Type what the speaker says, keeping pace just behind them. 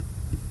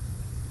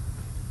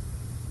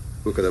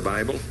book of the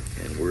Bible,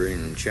 and we're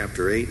in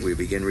chapter 8. We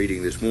begin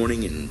reading this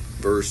morning in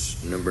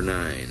verse number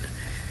 9.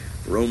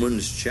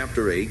 Romans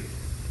chapter 8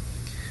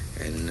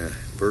 and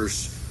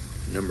verse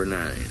number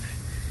 9.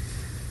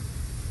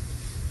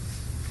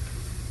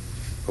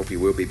 Hope you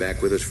will be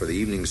back with us for the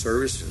evening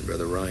service, and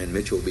Brother Ryan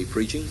Mitchell will be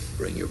preaching.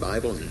 Bring your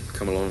Bible and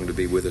come along to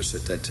be with us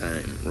at that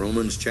time.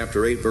 Romans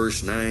chapter 8,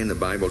 verse 9, the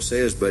Bible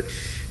says, "But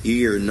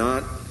ye are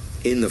not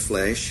in the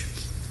flesh,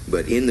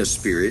 but in the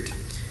Spirit,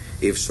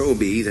 if so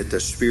be that the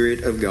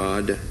Spirit of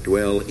God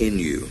dwell in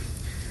you.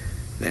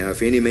 Now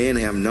if any man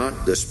have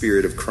not the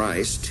Spirit of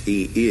Christ,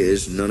 he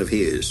is none of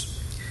his.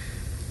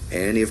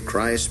 And if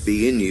Christ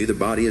be in you, the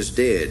body is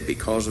dead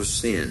because of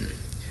sin,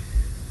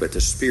 but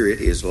the Spirit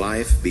is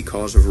life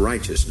because of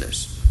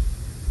righteousness.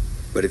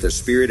 But if the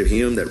Spirit of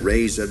him that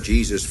raised up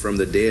Jesus from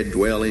the dead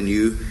dwell in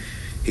you,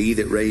 he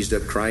that raised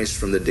up Christ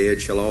from the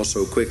dead shall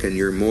also quicken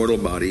your mortal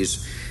bodies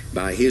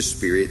by his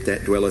Spirit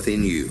that dwelleth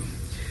in you.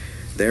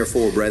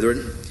 Therefore,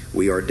 brethren,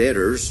 we are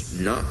debtors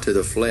not to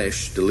the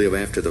flesh to live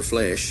after the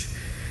flesh.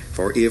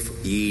 For if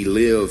ye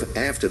live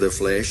after the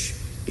flesh,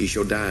 ye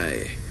shall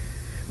die.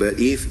 But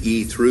if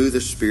ye through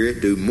the Spirit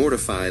do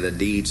mortify the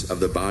deeds of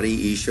the body,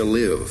 ye shall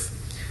live.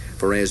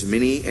 For as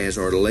many as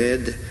are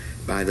led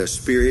by the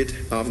Spirit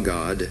of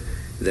God,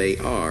 they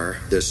are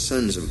the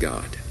sons of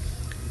God.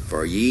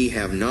 For ye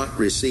have not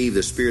received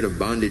the spirit of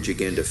bondage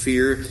again to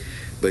fear,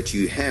 but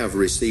you have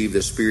received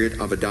the Spirit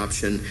of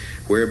adoption,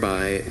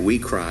 whereby we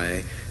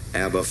cry,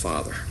 Abba,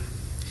 Father."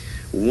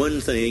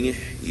 One thing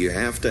you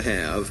have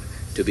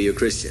to be a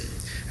Christian.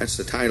 That's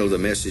the title of the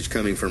message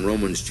coming from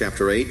Romans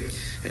chapter 8.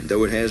 And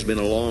though it has been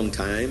a long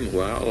time,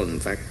 well, in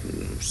fact,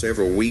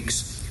 several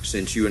weeks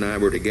since you and I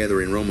were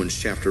together in Romans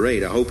chapter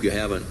 8, I hope you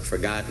haven't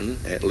forgotten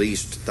at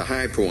least the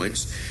high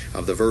points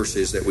of the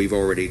verses that we've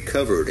already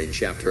covered in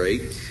chapter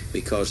 8,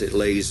 because it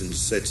lays and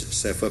sets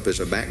itself up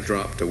as a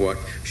backdrop to what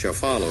shall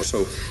follow.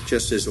 So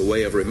just as a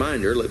way of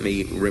reminder, let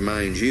me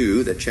remind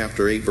you that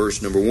chapter 8,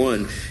 verse number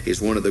 1 is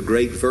one of the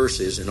great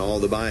verses in all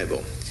the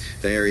Bible.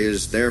 "There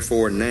is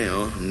therefore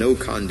now no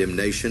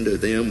condemnation to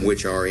them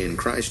which are in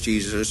Christ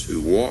Jesus, who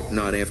walk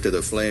not after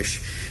the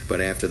flesh,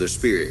 but after the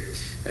Spirit."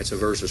 That's a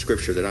verse of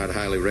Scripture that I'd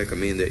highly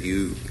recommend that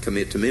you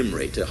commit to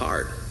memory, to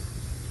heart.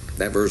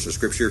 That verse of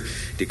Scripture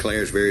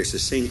declares very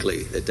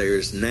succinctly that there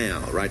is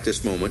now, right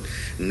this moment,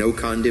 no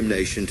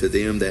condemnation to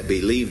them that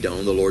believed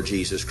on the Lord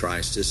Jesus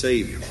Christ as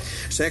Savior.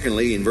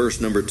 Secondly, in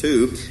verse number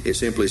 2, it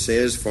simply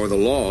says, "For the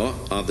law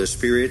of the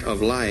Spirit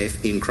of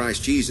life in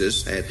Christ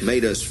Jesus hath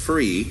made us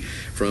free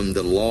from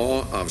the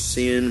law of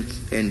sin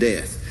and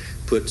death."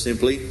 Put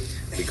simply,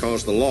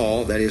 because the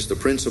law, that is the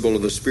principle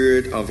of the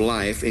Spirit of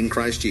life in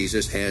Christ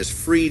Jesus, has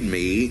freed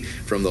me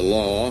from the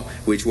law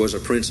which was a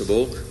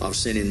principle of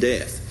sin and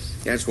death.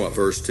 That's what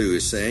verse 2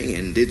 is saying,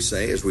 and did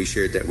say, as we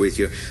shared that with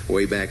you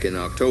way back in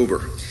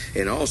October.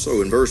 And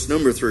also in verse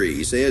number 3,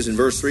 he says in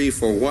verse 3,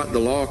 "For what the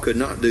law could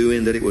not do,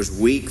 in that it was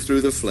weak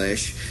through the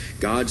flesh,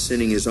 God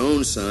sending his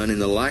own Son in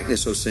the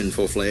likeness of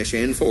sinful flesh,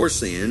 and for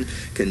sin,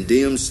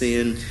 condemned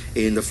sin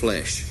in the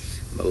flesh."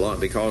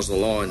 Because the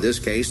law, in this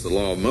case, the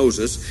law of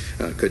Moses,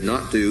 could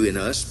not do in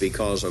us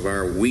because of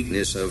our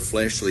weakness of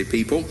fleshly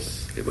people.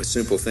 It was a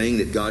simple thing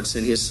that God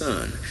sent his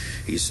Son.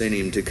 He sent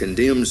him to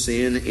condemn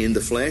sin in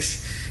the flesh,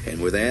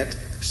 and with that,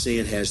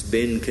 sin has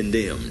been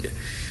condemned.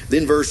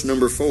 Then verse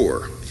number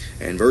 4.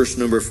 And verse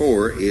number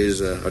 4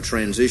 is a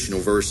transitional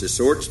verse of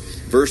sorts.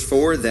 Verse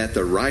 4, "That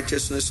the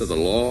righteousness of the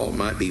law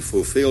might be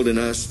fulfilled in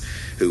us,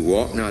 who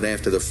walk not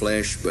after the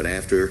flesh, but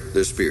after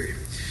the Spirit."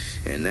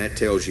 And that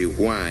tells you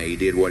why he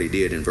did what he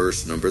did in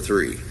verse number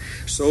 3.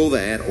 "So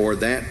that, or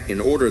that, in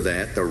order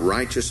that the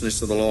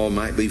righteousness of the law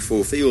might be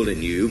fulfilled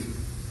in you,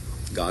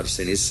 God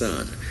sent his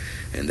Son."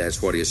 And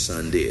that's what his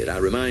Son did. I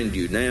remind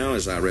you now,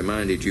 as I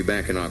reminded you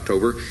back in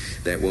October,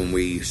 that when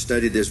we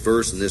studied this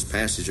verse and this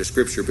passage of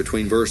Scripture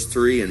between verse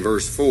 3 and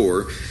verse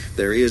 4,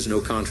 there is no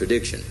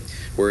contradiction.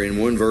 Where in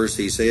one verse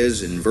he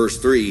says, in verse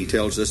 3, he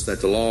tells us that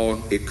the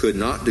law, it could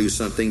not do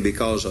something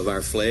because of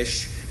our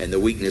flesh and the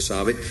weakness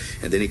of it.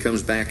 And then he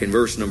comes back in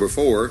verse number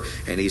 4,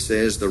 and he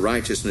says the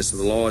righteousness of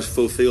the law is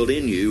fulfilled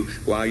in you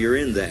while you're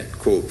in that,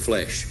 quote,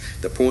 flesh.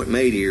 The point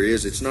made here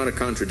is it's not a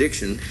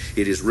contradiction,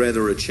 it is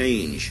rather a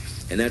change.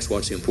 And that's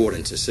what's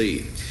important to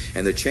see.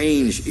 And the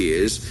change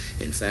is,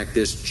 in fact,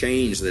 this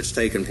change that's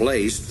taken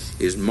place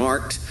is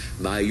marked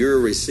by your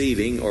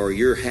receiving or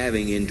your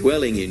having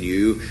indwelling in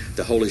you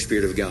the Holy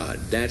Spirit of God.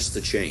 That's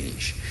the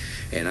change.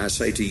 And I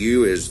say to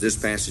you, as this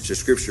passage of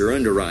Scripture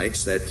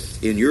underwrites, that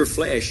in your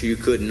flesh you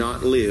could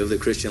not live the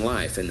Christian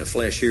life. And the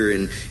flesh here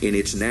in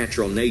its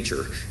natural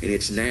nature, in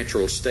its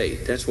natural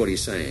state. That's what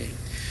he's saying.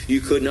 You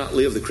could not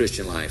live the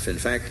Christian life. In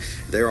fact,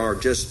 there are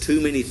just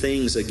too many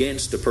things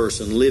against a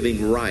person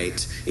living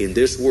right in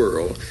this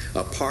world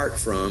apart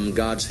from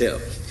God's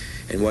help.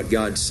 And what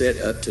God set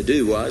up to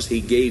do was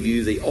he gave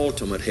you the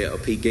ultimate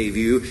help. He gave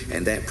you,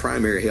 and that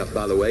primary help,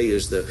 by the way,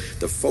 is the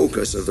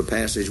focus of the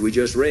passage we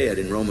just read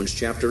in Romans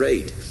chapter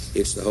 8.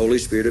 It's the Holy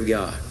Spirit of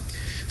God.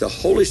 The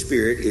Holy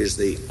Spirit is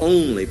the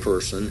only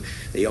person,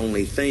 the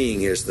only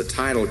thing, as the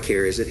title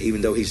carries it,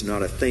 even though he's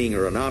not a thing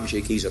or an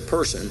object, he's a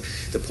person.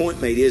 The point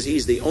made is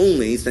he's the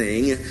only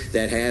thing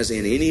that has,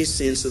 in any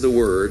sense of the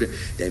word,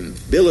 the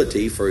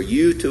ability for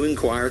you to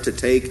inquire, to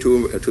take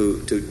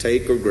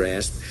or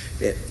grasp.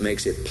 It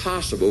makes it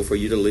possible for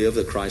you to live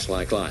the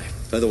Christ-like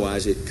life.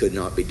 Otherwise, it could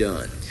not be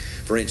done.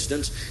 For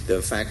instance,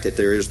 the fact that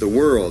there is the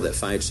world that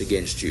fights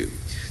against you.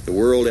 The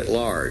world at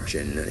large,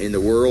 and in the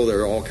world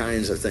there are all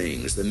kinds of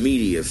things. The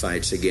media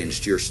fights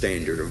against your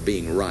standard of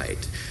being right.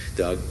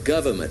 The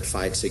government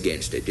fights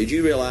against it. Did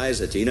you realize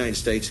that the United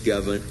States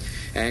government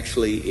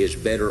actually is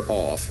better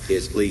off,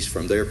 at least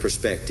from their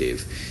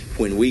perspective,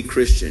 when we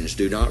Christians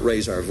do not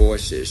raise our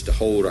voices to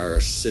hold our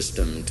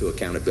system to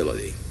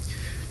accountability?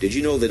 Did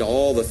you know that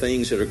all the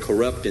things that are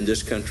corrupt in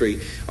this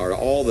country are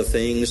all the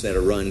things that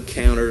are run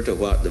counter to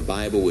what the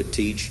Bible would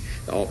teach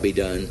ought to be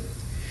done?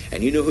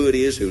 And you know who it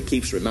is who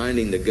keeps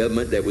reminding the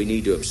government that we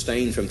need to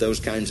abstain from those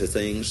kinds of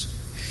things?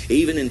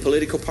 Even in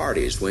political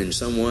parties, when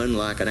someone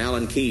like an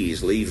Alan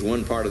Keyes leaves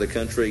one part of the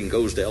country and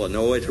goes to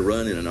Illinois to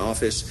run in an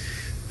office,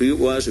 who it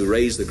was who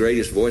raised the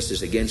greatest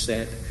voices against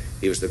that?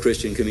 It was the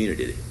Christian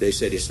community. They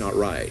said it's not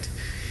right.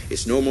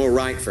 It's no more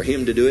right for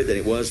him to do it than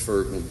it was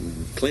for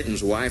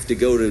Clinton's wife to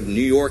go to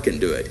New York and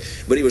do it.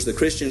 But it was the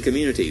Christian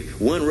community.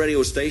 One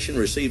radio station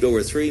received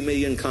over 3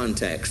 million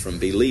contacts from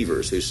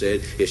believers who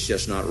said it's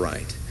just not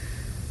right.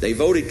 They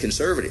voted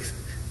conservative,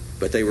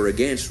 but they were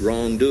against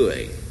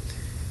wrongdoing.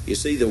 You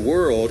see, the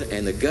world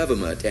and the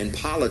government and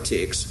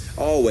politics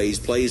always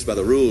plays by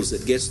the rules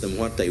that gets them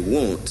what they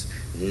want,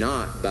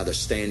 not by the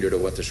standard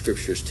of what the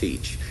Scriptures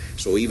teach.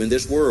 So even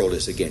this world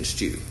is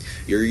against you.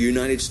 Your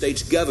United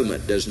States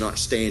government does not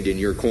stand in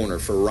your corner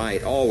for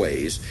right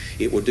always.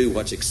 It will do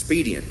what's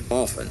expedient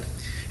often.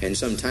 And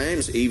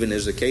sometimes, even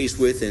as the case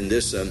with in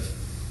this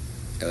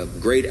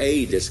great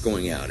aid that's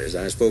going out. As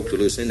I spoke to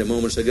Lucinda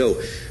moments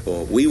ago,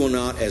 we will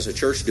not as a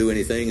church do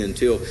anything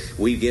until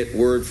we get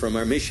word from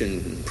our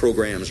mission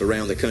programs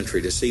around the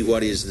country to see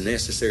what is the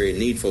necessary and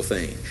needful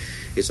thing.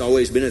 It's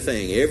always been a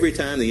thing. Every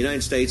time the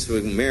United States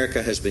of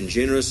America has been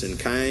generous and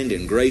kind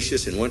and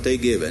gracious in what they've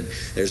given,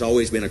 there's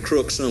always been a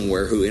crook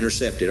somewhere who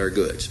intercepted our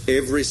goods.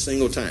 Every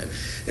single time.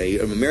 The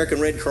American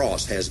Red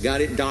Cross has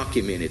got it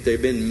documented. There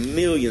have been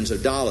millions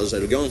of dollars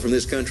that have gone from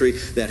this country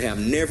that have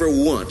never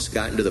once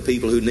gotten to the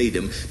people who need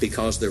them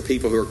because there are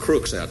people who are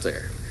crooks out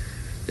there.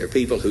 There are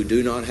people who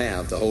do not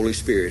have the Holy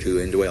Spirit who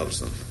indwells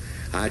them.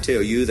 I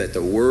tell you that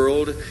the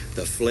world,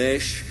 the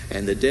flesh,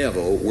 and the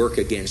devil work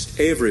against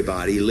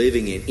everybody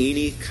living in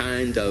any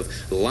kind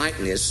of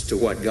likeness to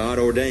what God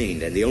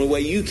ordained. And the only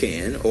way you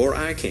can, or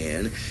I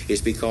can,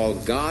 is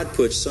because God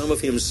put some of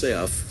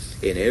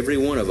Himself in every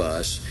one of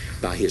us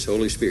by His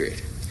Holy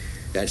Spirit.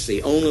 That's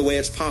the only way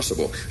it's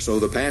possible. So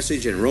the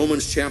passage in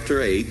Romans chapter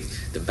 8,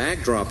 the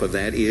backdrop of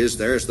that is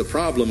there's the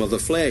problem of the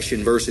flesh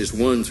in verses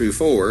 1 through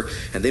 4.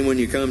 And then when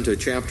you come to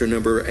chapter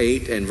number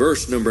 8 and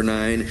verse number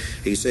 9,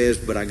 he says,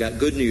 but I got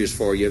good news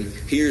for you.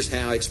 Here's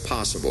how it's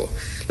possible.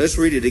 Let's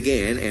read it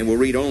again, and we'll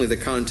read only the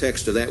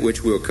context of that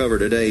which we'll cover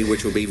today,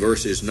 which will be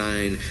verses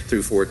 9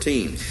 through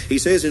 14. He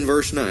says in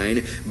verse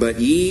 9, but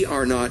ye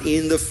are not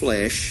in the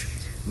flesh,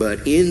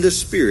 but in the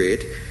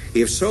Spirit,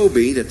 if so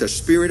be that the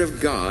Spirit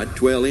of God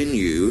dwell in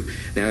you.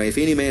 Now, if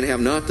any man have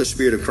not the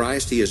Spirit of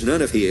Christ, he is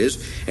none of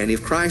his. And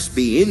if Christ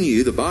be in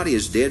you, the body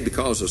is dead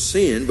because of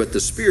sin, but the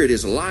Spirit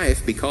is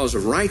life because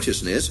of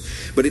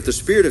righteousness. But if the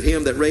Spirit of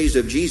him that raised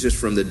up Jesus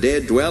from the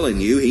dead dwell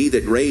in you, he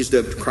that raised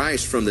up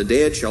Christ from the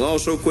dead shall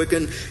also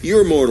quicken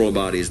your mortal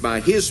bodies by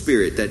his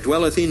Spirit that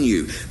dwelleth in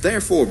you.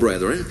 Therefore,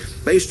 brethren,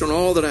 based on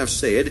all that I've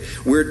said,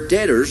 we're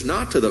debtors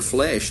not to the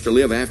flesh to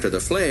live after the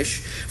flesh.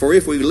 For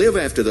if we live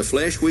after the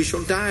flesh, we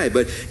shall die.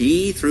 But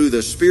ye through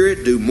the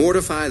Spirit do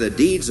mortify the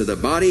deeds of the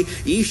body,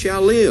 ye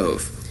shall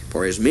live.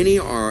 For as many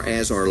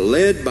as are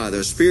led by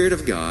the Spirit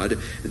of God,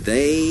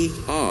 they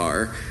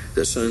are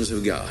the sons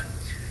of God.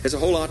 There's a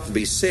whole lot to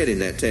be said in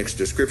that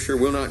text of Scripture.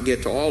 We'll not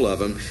get to all of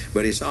them,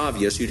 but it's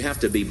obvious you'd have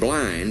to be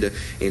blind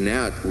in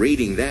out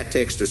reading that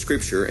text of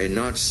Scripture and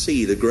not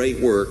see the great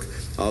work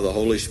of the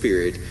Holy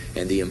Spirit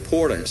and the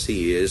importance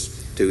He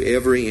is to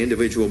every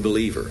individual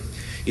believer.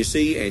 You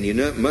see, and you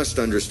must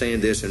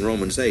understand this in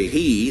Romans 8,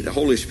 He, the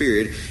Holy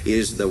Spirit,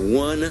 is the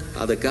one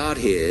of the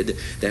Godhead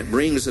that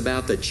brings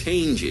about the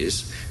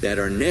changes that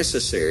are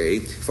necessary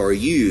for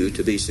you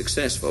to be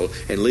successful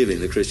in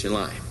living the Christian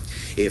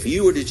life. If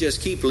you were to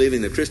just keep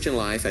living the Christian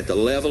life at the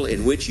level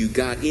in which you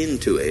got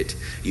into it,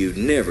 you'd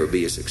never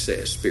be a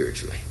success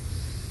spiritually.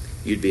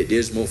 You'd be a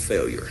dismal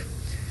failure.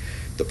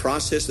 The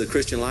process of the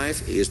Christian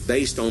life is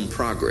based on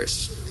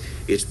progress.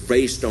 It's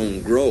based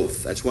on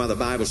growth. That's why the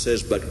Bible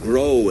says, but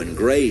grow in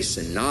grace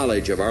and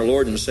knowledge of our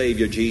Lord and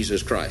Savior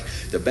Jesus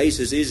Christ. The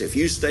basis is if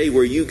you stay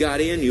where you got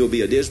in, you'll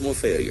be a dismal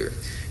failure.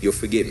 You'll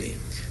forgive me.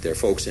 There are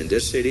folks in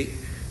this city,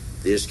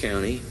 this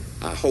county,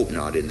 I hope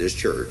not in this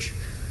church,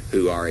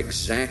 who are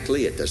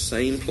exactly at the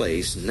same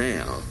place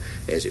now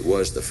as it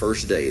was the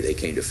first day they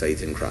came to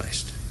faith in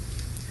Christ.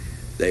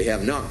 They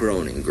have not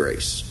grown in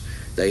grace.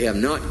 They have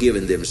not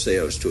given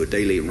themselves to a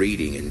daily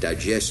reading and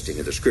digesting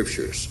of the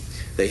Scriptures.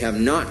 They have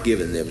not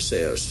given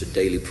themselves to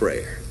daily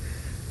prayer.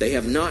 They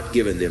have not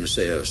given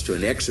themselves to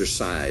an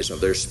exercise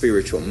of their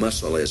spiritual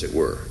muscle, as it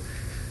were.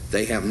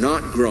 They have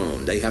not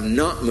grown. They have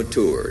not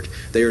matured.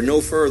 They are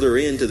no further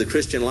into the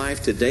Christian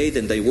life today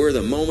than they were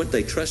the moment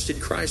they trusted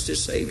Christ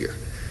as Savior.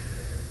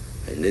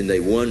 And then they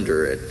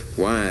wonder at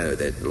why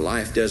that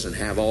life doesn't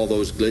have all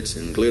those glitz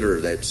and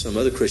glitter that some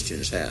other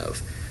Christians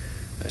have.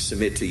 I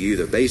submit to you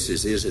the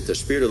basis is that the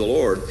Spirit of the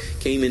Lord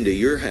came into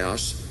your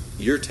house,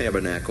 your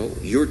tabernacle,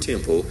 your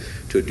temple,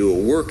 to do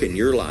a work in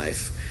your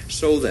life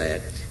so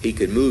that He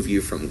could move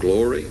you from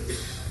glory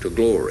to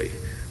glory,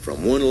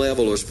 from one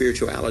level of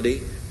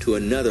spirituality to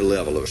another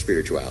level of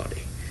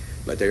spirituality.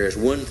 But there is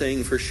one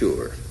thing for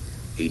sure.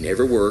 He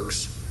never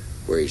works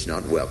where He's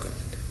not welcomed.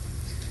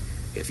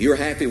 If you're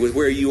happy with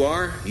where you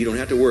are, you don't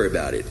have to worry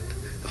about it.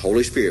 The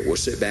Holy Spirit will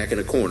sit back in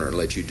a corner and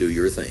let you do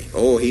your thing.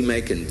 Oh, He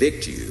may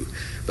convict you,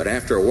 but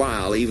after a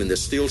while, even the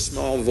still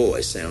small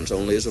voice sounds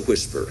only as a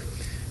whisper.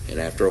 And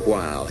after a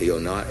while, He'll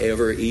not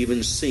ever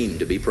even seem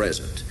to be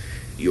present.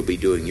 You'll be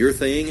doing your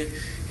thing,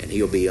 and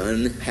He'll be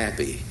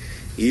unhappy,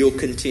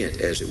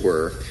 ill-content, as it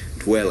were,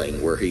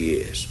 dwelling where He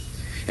is.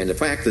 And the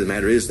fact of the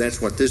matter is,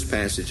 that's what this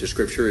passage of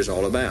Scripture is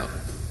all about.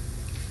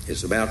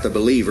 It's about the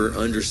believer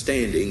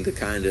understanding the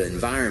kind of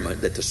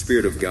environment that the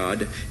Spirit of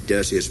God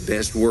does His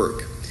best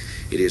work.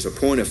 It is a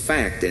point of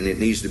fact, and it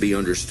needs to be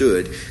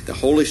understood. The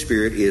Holy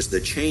Spirit is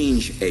the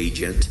change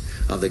agent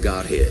of the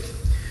Godhead.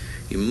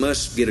 You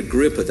must get a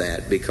grip of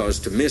that, because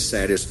to miss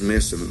that is to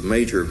miss a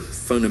major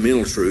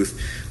fundamental truth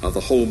of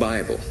the whole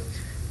Bible.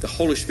 The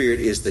Holy Spirit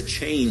is the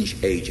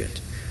change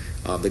agent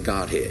of the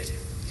Godhead.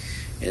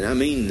 And I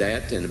mean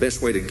that, and the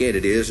best way to get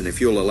it is, and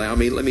if you'll allow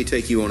me, let me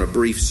take you on a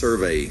brief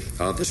survey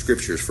of the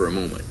Scriptures for a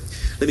moment.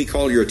 Let me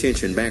call your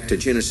attention back to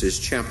Genesis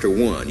chapter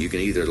 1. You can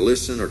either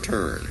listen or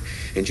turn.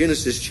 In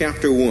Genesis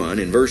chapter 1,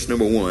 in verse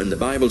number 1, the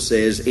Bible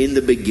says, "In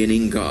the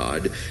beginning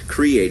God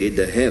created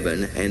the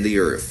heaven and the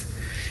earth.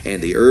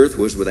 And the earth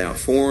was without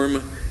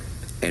form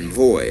and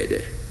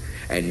void,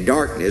 and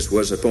darkness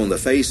was upon the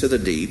face of the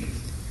deep,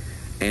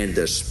 and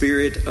the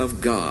Spirit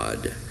of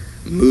God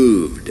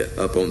moved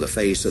upon the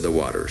face of the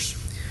waters."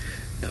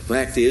 The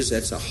fact is,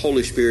 that's the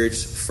Holy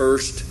Spirit's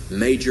first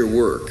major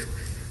work,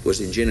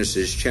 was in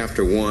Genesis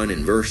chapter 1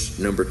 and verse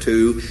number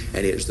 2,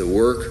 and it's the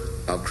work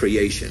of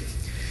creation.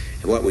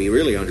 And what we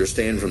really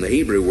understand from the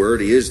Hebrew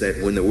word is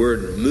that when the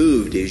word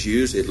moved is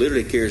used, it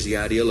literally carries the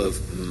idea of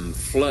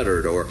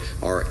fluttered or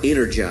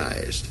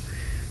energized.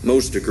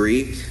 Most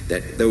agree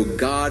that though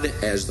God,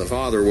 as the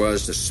Father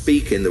was to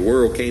speak and the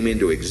world came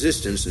into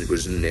existence, and it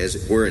was, as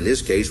it were in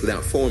this case,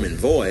 without form and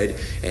void,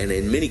 and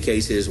in many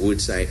cases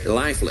would say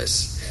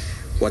lifeless.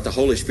 What the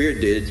Holy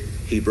Spirit did,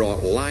 He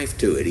brought life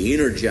to it. He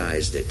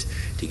energized it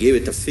to give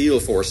it the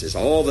field forces,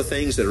 all the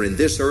things that are in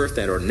this earth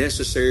that are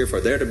necessary for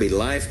there to be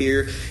life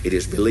here. It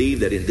is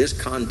believed that in this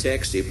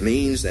context, it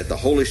means that the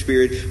Holy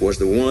Spirit was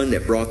the one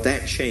that brought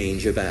that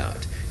change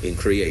about in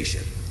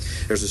creation.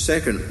 There's a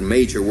second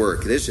major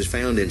work. This is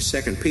found in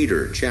 2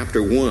 Peter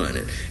chapter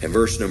 1 and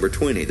verse number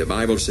 20. The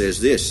Bible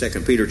says this,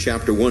 2 Peter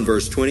chapter 1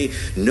 verse 20,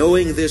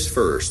 "Knowing this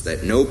first,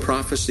 that no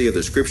prophecy of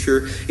the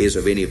Scripture is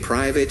of any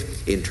private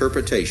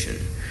interpretation.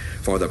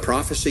 For the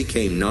prophecy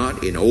came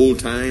not in old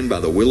time by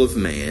the will of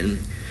man,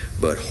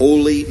 but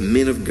holy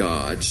men of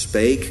God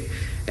spake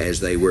as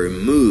they were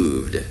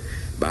moved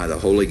by the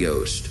Holy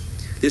Ghost."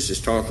 This is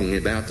talking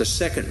about the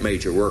second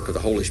major work of the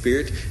Holy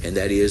Spirit, and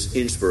that is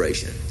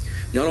inspiration.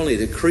 Not only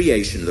the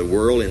creation of the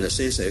world in the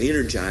sense of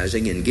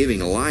energizing and giving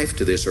life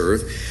to this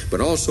earth, but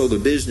also the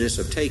business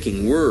of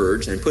taking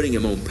words and putting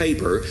them on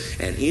paper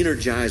and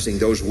energizing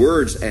those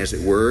words, as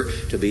it were,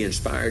 to be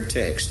inspired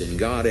text, and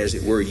God, as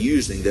it were,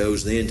 using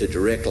those then to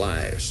direct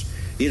lives.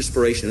 The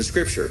inspiration of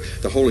Scripture.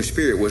 The Holy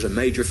Spirit was a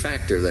major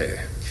factor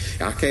there.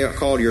 I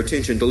call your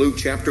attention to Luke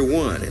chapter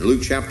 1. In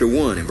Luke chapter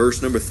 1, in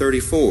verse number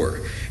 34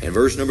 and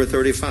verse number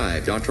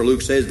 35, Dr.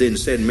 Luke says, "Then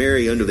said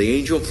Mary unto the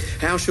angel,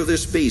 How shall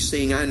this be,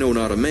 seeing I know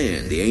not a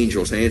man? The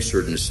angels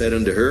answered and said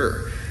unto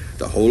her,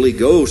 The Holy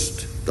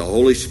Ghost, the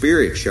Holy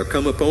Spirit, shall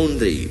come upon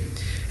thee,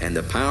 and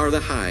the power of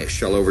the highest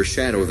shall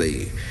overshadow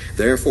thee.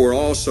 Therefore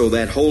also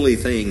that holy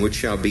thing which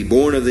shall be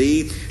born of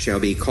thee shall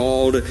be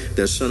called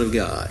the Son of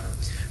God."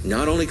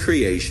 Not only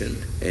creation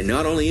and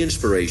not only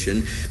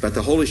inspiration, but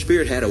the Holy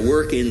Spirit had a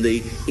work in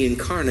the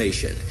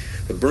incarnation,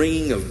 the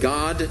bringing of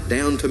God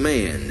down to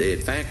man. The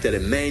fact that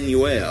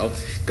Emmanuel,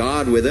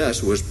 God with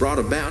us, was brought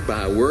about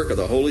by a work of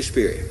the Holy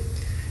Spirit.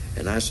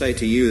 And I say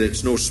to you that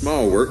it's no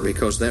small work,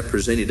 because that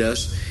presented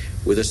us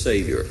with a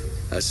Savior,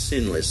 a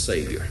sinless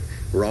Savior,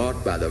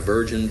 wrought by the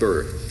virgin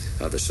birth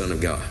of the Son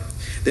of God.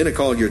 Then I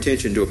call your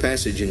attention to a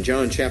passage in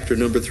John chapter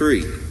number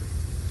 3.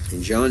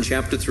 In John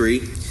chapter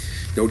 3,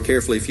 note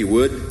carefully if you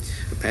would,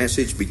 the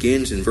passage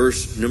begins in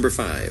verse number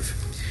 5.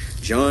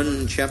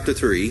 John chapter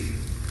 3,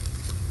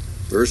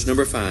 verse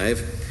number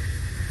 5.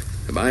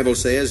 The Bible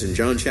says in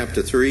John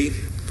chapter 3,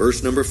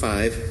 verse number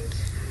 5,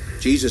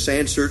 "Jesus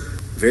answered,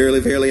 Verily,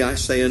 verily, I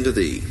say unto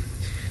thee,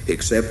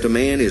 except a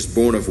man is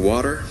born of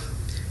water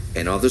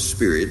and of the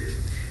Spirit,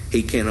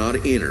 he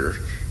cannot enter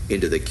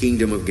into the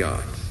kingdom of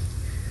God.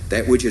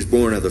 That which is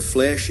born of the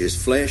flesh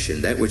is flesh,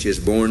 and that which is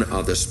born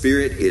of the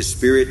Spirit is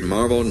spirit.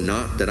 Marvel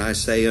not that I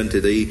say unto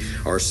thee,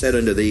 or said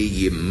unto thee,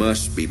 ye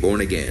must be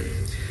born again.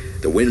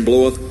 The wind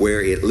bloweth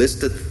where it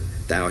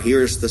listeth, thou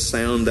hearest the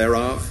sound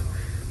thereof,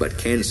 but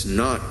canst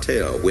not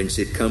tell whence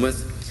it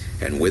cometh,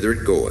 and whither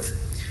it goeth.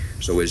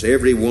 So is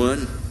every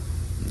one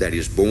that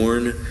is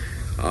born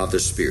of the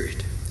Spirit.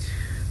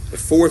 The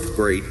fourth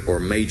great or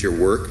major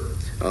work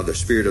of the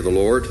Spirit of the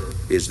Lord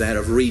is that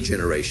of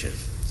regeneration.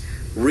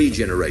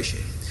 Regeneration.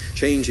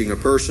 Changing a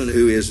person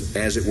who is,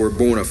 as it were,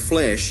 born of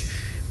flesh,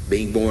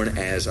 being born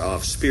as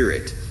of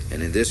spirit.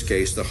 And in this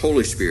case, the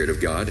Holy Spirit of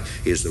God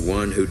is the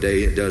one who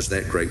does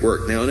that great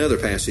work. Now, another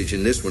passage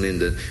in this one in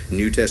the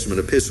New Testament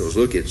epistles.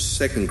 Look at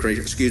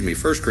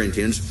 1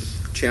 Corinthians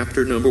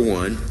chapter number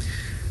 1.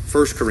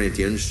 1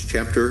 Corinthians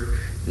chapter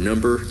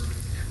number,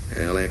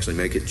 I'll actually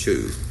make it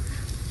 2.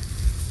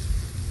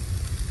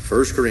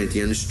 1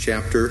 Corinthians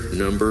chapter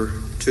number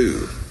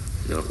 2,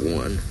 not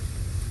 1.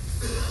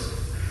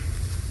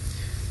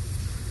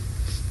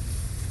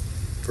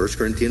 1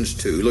 Corinthians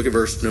 2, look at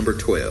verse number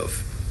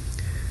 12.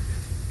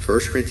 1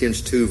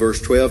 Corinthians 2,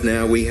 verse 12,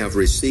 now we have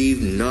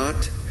received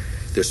not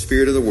the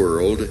spirit of the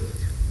world,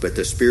 but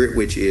the Spirit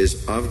which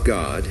is of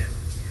God,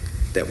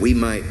 that we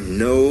might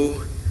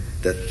know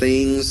the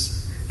things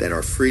that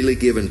are freely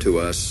given to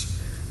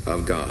us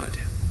of God.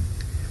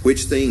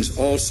 Which things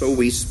also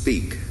we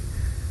speak,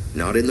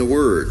 not in the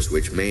words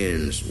which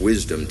man's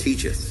wisdom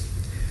teacheth,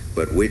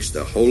 but which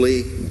the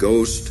Holy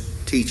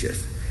Ghost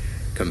teacheth,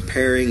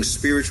 comparing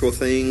spiritual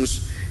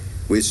things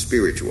with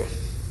spiritual.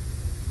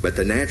 But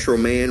the natural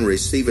man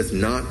receiveth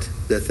not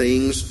the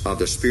things of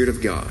the Spirit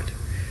of God,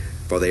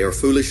 for they are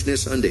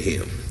foolishness unto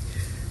him.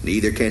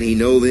 Neither can he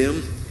know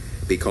them,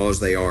 because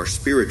they are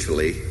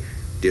spiritually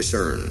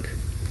discerned.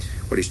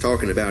 What he's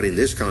talking about in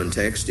this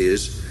context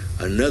is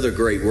another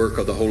great work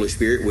of the Holy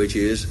Spirit, which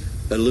is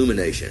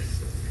illumination.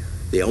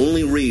 The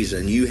only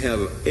reason you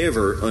have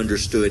ever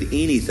understood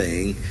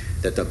anything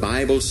that the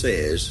Bible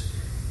says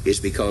is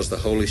because the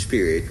Holy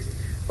Spirit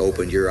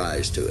opened your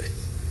eyes to it.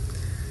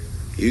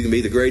 You can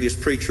be the greatest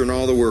preacher in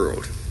all the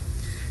world,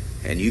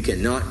 and you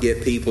cannot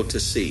get people to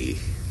see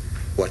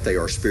what they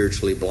are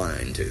spiritually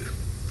blind to.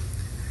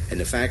 And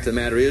the fact of the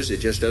matter is,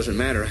 it just doesn't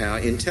matter how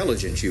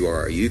intelligent you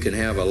are. You can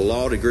have a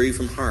law degree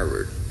from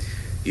Harvard.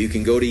 You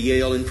can go to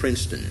Yale and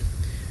Princeton.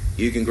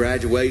 You can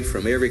graduate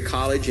from every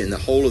college in the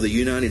whole of the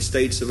United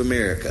States of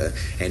America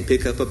and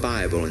pick up a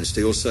Bible and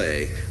still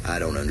say, I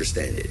don't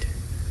understand it.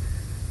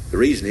 The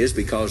reason is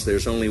because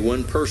there's only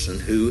one person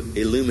who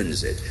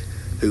illumines it,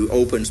 who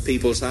opens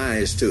people's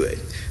eyes to it.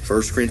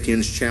 1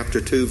 Corinthians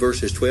chapter 2,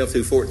 verses 12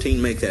 through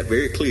 14 make that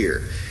very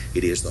clear.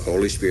 It is the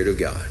Holy Spirit of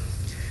God.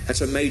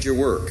 That's a major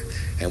work.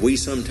 And we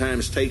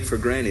sometimes take for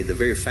granted the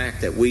very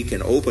fact that we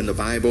can open the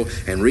Bible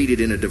and read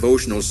it in a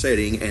devotional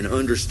setting and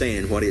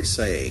understand what it's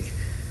saying.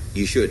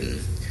 You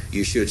shouldn't.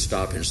 You should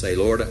stop and say,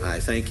 Lord, I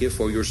thank you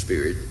for your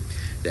Spirit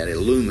that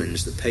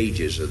illumines the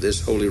pages of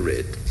this Holy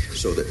Writ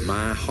so that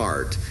my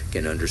heart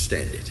can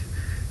understand it.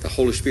 The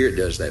Holy Spirit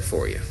does that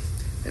for you.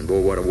 And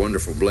boy, what a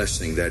wonderful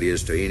blessing that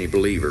is to any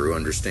believer who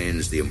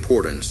understands the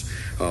importance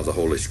of the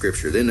Holy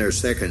Scripture. Then there's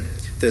 2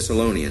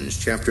 Thessalonians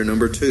chapter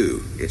number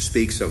 2. It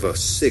speaks of a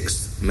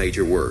sixth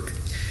major work.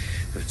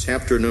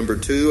 Chapter number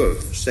 2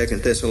 of 2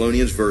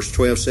 Thessalonians, verse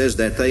 12 says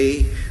that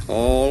they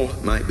all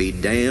might be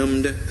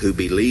damned who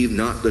believe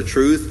not the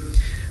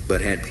truth,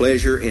 but had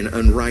pleasure in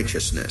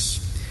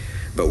unrighteousness.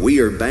 But we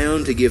are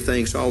bound to give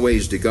thanks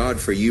always to God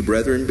for you,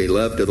 brethren,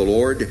 beloved of the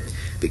Lord,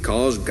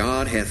 because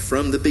God hath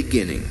from the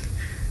beginning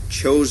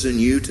chosen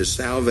you to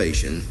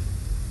salvation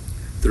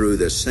through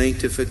the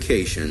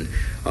sanctification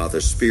of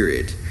the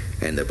Spirit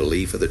and the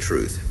belief of the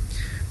truth.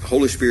 The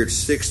Holy Spirit's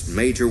sixth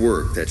major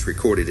work that's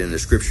recorded in the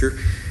Scripture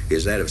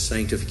is that of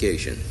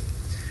sanctification.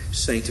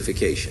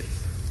 Sanctification.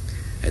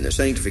 And the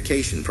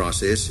sanctification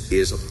process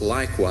is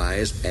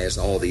likewise, as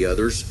all the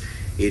others,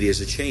 it is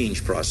a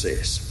change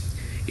process.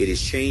 It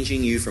is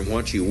changing you from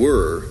what you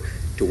were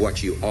to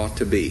what you ought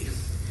to be.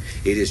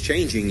 It is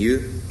changing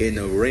you in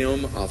the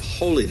realm of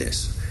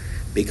holiness,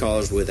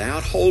 because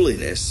without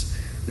holiness,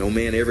 no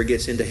man ever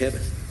gets into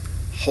heaven.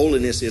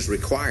 Holiness is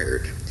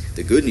required.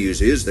 The good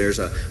news is there's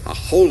a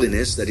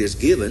holiness that is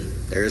given.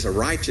 There is a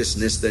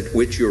righteousness that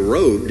which you're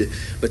robed,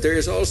 but there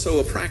is also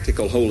a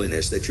practical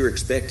holiness that you're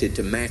expected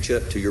to match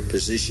up to your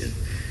position.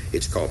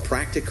 It's called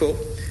practical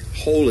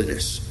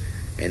holiness.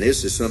 And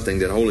this is something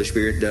that the Holy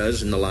Spirit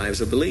does in the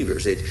lives of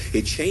believers.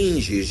 It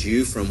changes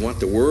you from what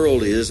the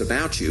world is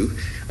about you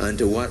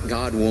unto what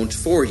God wants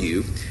for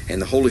you.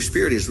 And the Holy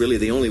Spirit is really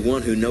the only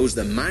one who knows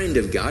the mind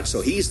of God.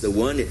 So He's the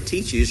one that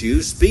teaches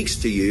you, speaks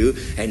to you,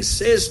 and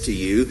says to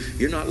you,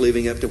 you're not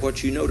living up to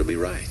what you know to be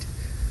right.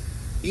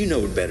 You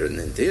know better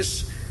than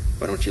this.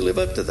 Why don't you live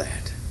up to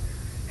that?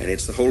 And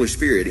it's the Holy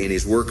Spirit in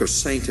His work of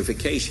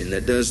sanctification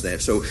that does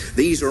that. So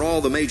these are all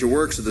the major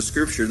works of the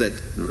Scripture that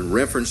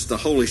reference the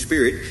Holy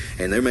Spirit.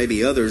 And there may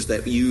be others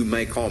that you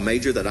may call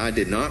major that I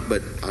did not,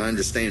 but I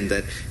understand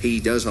that He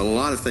does a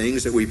lot of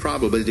things that we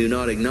probably do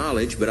not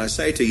acknowledge. But I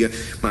say to you,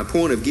 my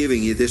point of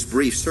giving you this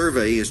brief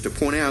survey is to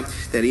point out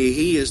that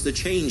He is the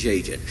change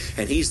agent.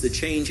 And He's the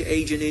change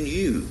agent in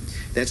you.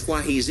 That's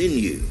why He's in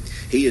you.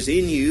 He is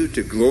in you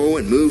to grow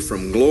and move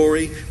from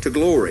glory to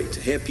glory, to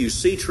help you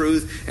see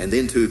truth and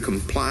then to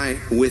comply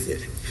with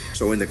it.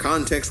 So in the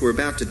context we're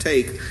about to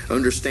take,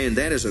 understand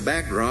that as a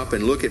backdrop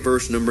and look at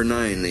verse number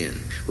 9 then.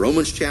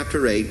 Romans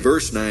chapter 8,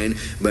 verse 9,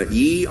 "But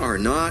ye are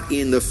not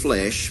in the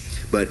flesh,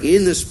 but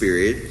in the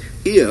Spirit,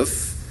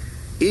 if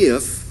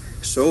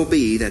so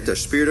be that the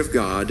Spirit of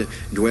God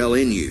dwell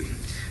in you."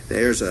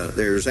 There's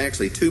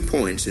actually 2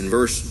 points in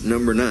verse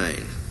number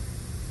 9.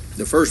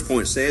 The first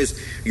point says,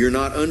 you're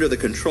not under the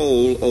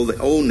control of the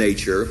old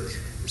nature,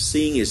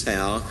 seeing as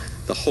how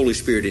the Holy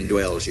Spirit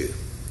indwells you.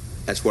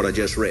 That's what I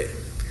just read.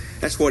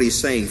 That's what he's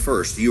saying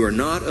first. You are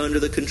not under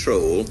the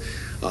control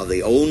of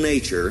the old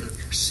nature,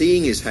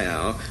 seeing as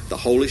how the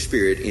Holy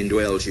Spirit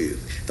indwells you.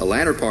 The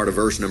latter part of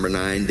verse number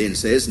 9 then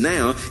says,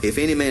 "Now, if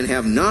any man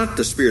have not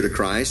the Spirit of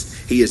Christ,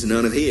 he is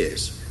none of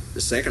his." The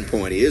second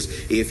point is,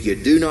 if you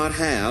do not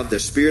have the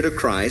Spirit of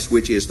Christ,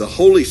 which is the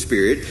Holy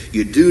Spirit,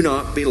 you do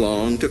not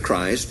belong to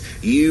Christ.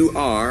 You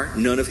are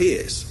none of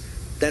His.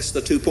 That's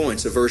the 2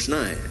 points of verse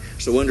 9.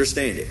 So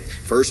understand it.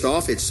 First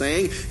off, it's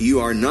saying you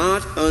are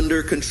not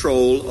under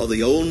control of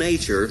the old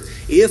nature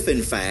if,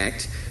 in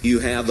fact, you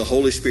have the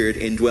Holy Spirit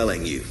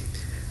indwelling you.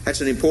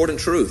 That's an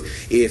important truth.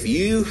 If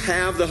you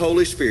have the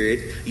Holy Spirit,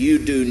 you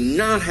do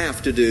not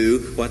have to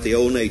do what the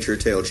old nature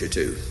tells you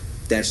to.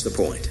 That's the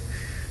point.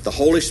 The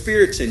Holy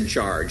Spirit's in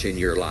charge in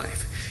your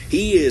life.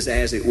 He is,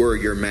 as it were,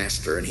 your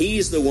master, and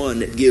He's the one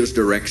that gives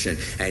direction.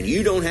 And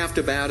you don't have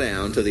to bow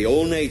down to the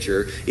old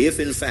nature if,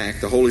 in fact,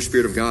 the Holy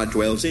Spirit of God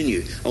dwells in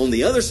you. On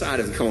the other side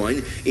of the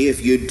coin,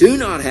 if you do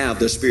not have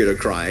the Spirit of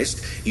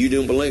Christ, you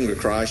don't belong to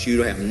Christ,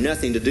 you have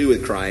nothing to do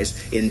with Christ,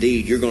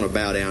 indeed, you're going to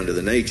bow down to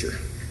the nature.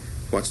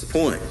 What's the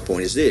point? The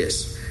point is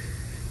this.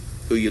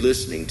 Who are you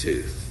listening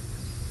to?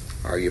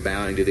 Are you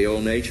bowing to the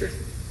old nature?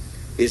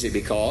 Is it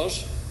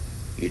because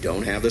you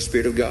don't have the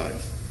Spirit of God?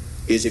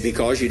 Is it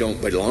because you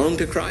don't belong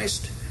to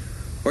Christ?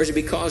 Or is it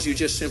because you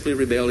just simply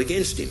rebel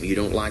against Him? You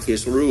don't like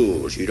His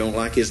rules. You don't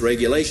like His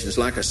regulations.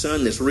 Like a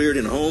son that's reared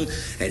in a home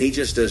and he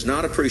just does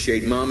not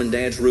appreciate mom and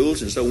dad's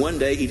rules, and so one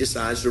day he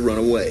decides to run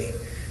away.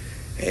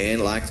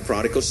 And like the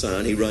prodigal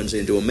son, he runs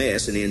into a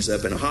mess and ends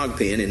up in a hog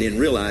pen and then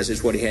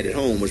realizes what he had at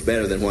home was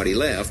better than what he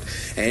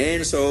left.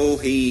 And so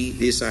he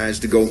decides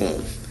to go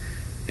home.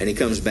 And he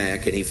comes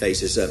back and he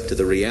faces up to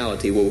the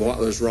reality, well, what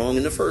was wrong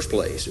in the first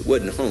place? It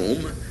wasn't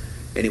home,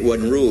 and it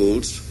wasn't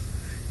rules.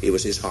 It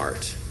was his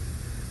heart.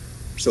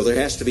 So there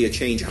has to be a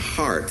change of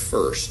heart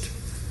first.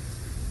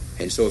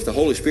 And so if the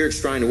Holy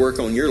Spirit's trying to work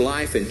on your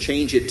life and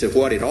change it to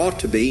what it ought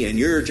to be, and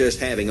you're just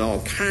having all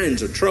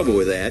kinds of trouble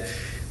with that,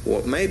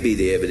 what may be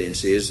the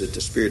evidence is that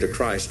the Spirit of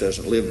Christ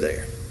doesn't live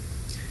there.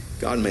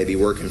 God may be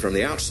working from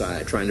the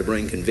outside, trying to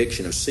bring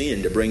conviction of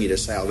sin to bring you to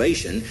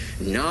salvation,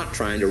 not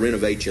trying to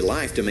renovate your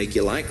life to make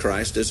you like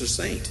Christ as a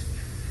saint.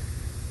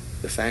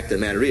 The fact of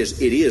the matter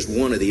is, it is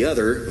one or the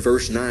other.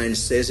 Verse 9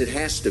 says it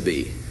has to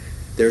be.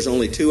 There's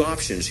only 2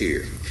 options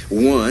here.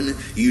 1,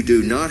 you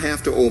do not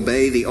have to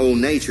obey the old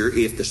nature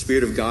if the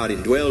Spirit of God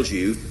indwells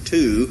you.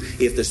 2,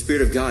 if the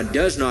Spirit of God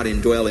does not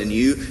indwell in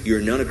you,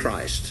 you're none of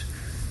Christ.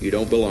 You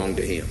don't belong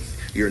to Him.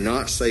 You're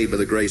not saved by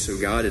the grace of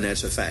God, and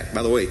that's a fact.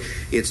 By the way,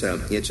 it's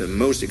a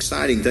most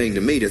exciting thing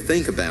to me to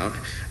think about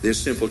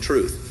this simple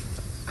truth.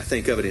 I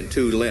think of it in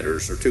 2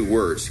 letters, or 2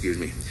 words,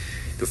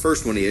 The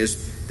first one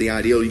is the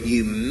ideal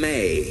you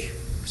may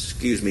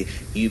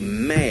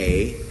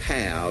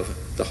have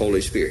the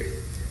Holy Spirit.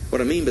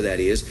 What I mean by that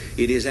is,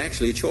 it is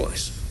actually a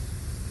choice.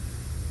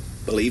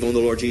 Believe on the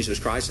Lord Jesus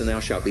Christ and thou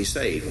shalt be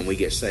saved. When we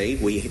get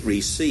saved, we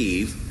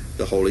receive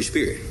the Holy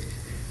Spirit.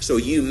 So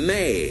you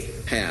may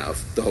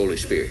have the Holy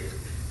Spirit.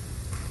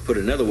 Put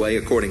another way,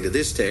 according to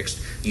this text,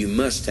 you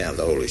must have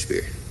the Holy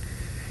Spirit.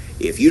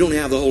 If you don't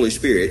have the Holy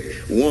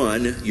Spirit,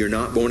 1, you're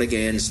not born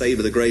again, saved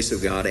by the grace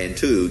of God, and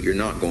 2, you're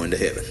not going to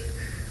heaven.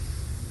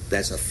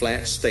 That's a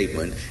flat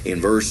statement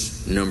in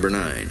verse number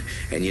 9.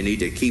 And you need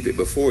to keep it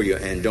before you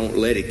and don't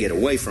let it get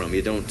away from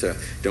you. Don't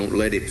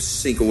let it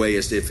sink away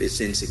as if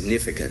it's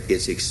insignificant.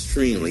 It's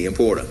extremely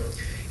important.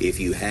 If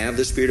you have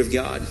the Spirit of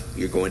God,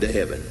 you're going to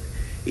heaven.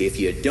 If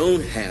you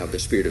don't have the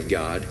Spirit of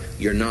God,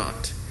 you're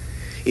not.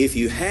 If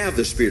you have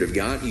the Spirit of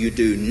God, you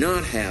do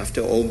not have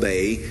to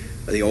obey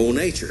the old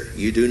nature.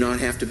 You do not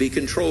have to be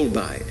controlled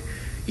by it.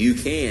 You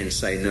can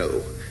say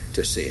no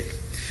to sin.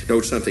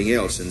 Note something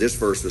else, and this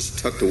verse was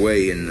tucked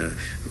away in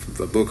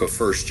the book of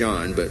 1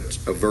 John, but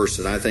a verse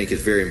that I think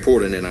is very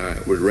important, and I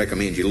would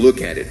recommend you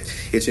look at it.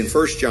 It's in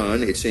 1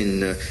 John. It's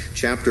in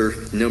chapter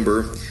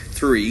number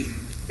 3,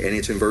 and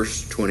it's in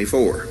verse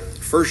 24.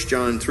 1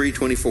 John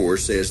 3:24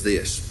 says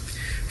this.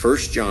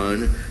 1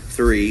 John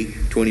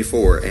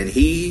 3:24, and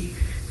he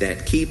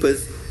that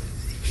keepeth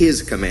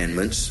his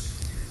commandments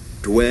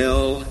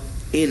dwell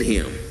in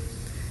him,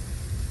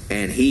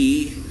 and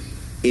he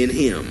in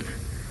him.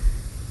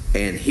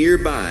 And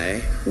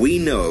hereby we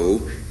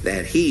know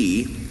that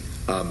he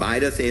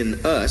abideth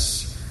in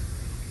us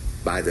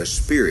by the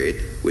Spirit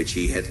which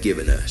he hath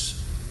given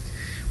us.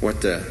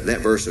 What that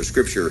verse of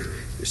Scripture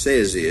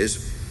says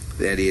is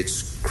that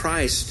it's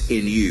Christ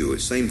in you.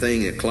 The same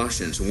thing that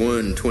Colossians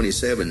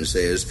 1:27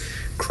 says,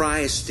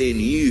 Christ in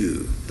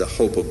you, the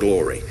hope of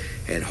glory.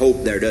 And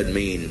hope there doesn't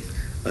mean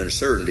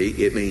uncertainty,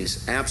 it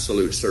means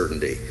absolute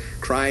certainty.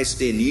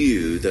 Christ in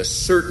you, the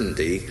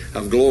certainty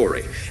of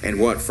glory. And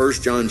what 1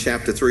 John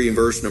chapter 3 and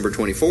verse number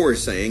 24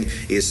 is saying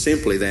is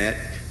simply that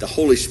the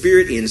Holy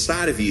Spirit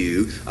inside of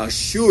you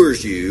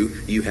assures you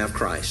you have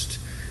Christ.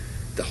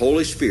 The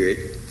Holy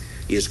Spirit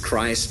is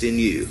Christ in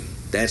you.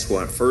 That's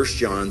what 1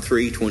 John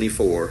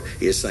 3:24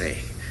 is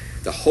saying.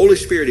 The Holy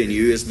Spirit in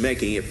you is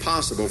making it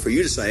possible for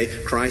you to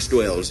say, Christ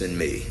dwells in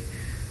me.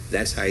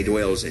 That's how he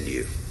dwells in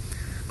you.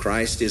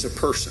 Christ is a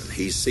person.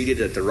 He's seated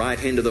at the right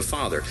hand of the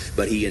Father,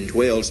 but he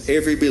indwells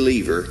every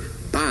believer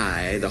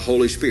by the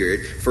Holy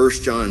Spirit.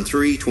 1 John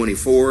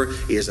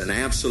 3:24 is an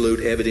absolute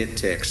evident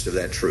text of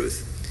that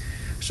truth.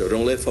 So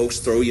don't let folks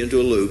throw you into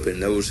a loop, and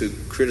those who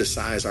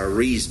criticize our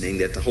reasoning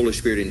that the Holy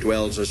Spirit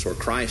indwells us or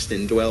Christ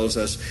indwells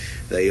us,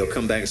 they'll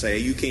come back and say,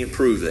 hey, you can't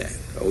prove that.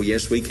 Oh,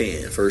 yes, we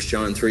can. 1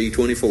 John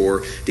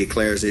 3:24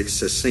 declares it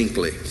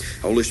succinctly.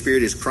 Holy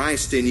Spirit is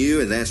Christ in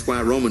you, and that's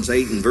why Romans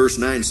 8 and verse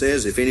 9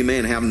 says, if any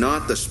man have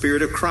not the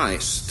Spirit of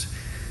Christ.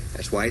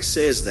 That's why it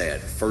says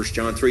that. 1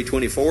 John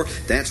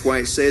 3:24, that's why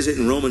it says it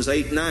in Romans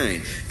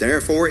 8:9.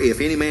 Therefore, if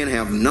any man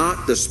have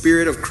not the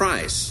Spirit of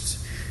Christ,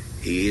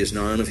 he is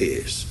none of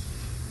his.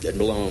 Doesn't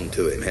belong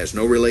to him, has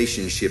no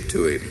relationship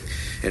to him.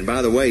 And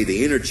by the way,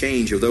 the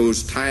interchange of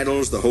those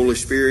titles, the Holy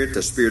Spirit,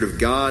 the Spirit of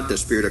God, the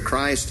Spirit of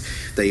Christ,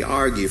 they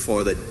argue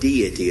for the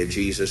deity of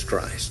Jesus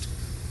Christ.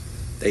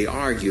 They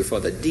argue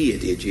for the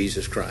deity of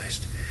Jesus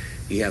Christ.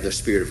 You have the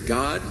Spirit of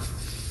God,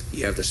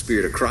 you have the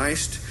Spirit of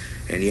Christ,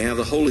 and you have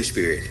the Holy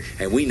Spirit.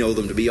 And we know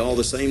them to be all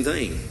the same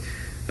thing,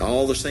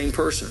 all the same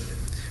person.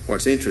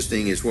 What's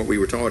interesting is what we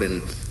were taught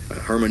in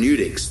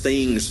hermeneutics.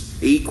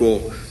 Things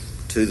equal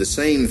to the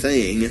same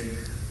thing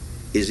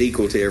is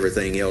equal to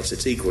everything else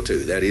it's equal to.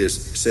 That is,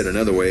 said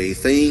another way,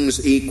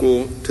 things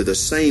equal to the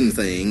same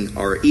thing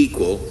are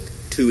equal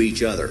to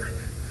each other.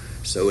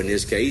 So in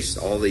this case,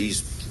 all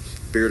these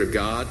Spirit of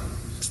God,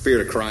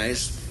 Spirit of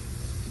Christ,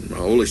 the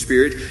Holy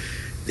Spirit,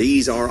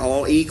 these are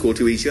all equal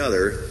to each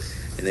other,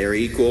 and they're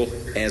equal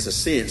as a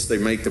sense. They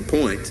make the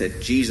point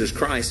that Jesus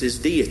Christ is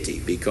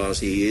deity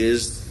because he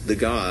is the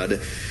God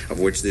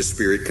of which this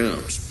Spirit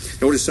comes.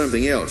 Notice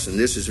something else, and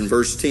this is in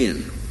verse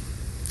 10.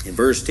 In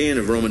verse 10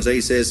 of Romans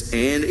 8 says,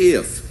 and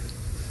if.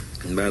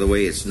 And by the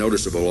way, it's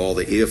noticeable all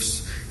the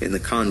ifs in the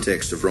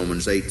context of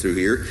Romans 8 through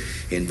here.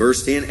 In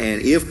verse 10,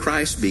 and if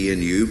Christ be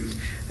in you,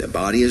 the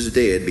body is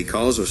dead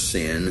because of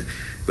sin,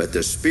 but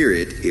the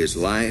Spirit is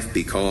life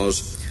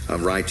because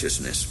of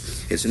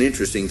righteousness. It's an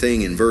interesting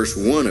thing in verse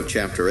 1 of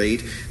chapter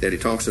 8 that it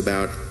talks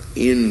about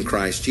in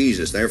Christ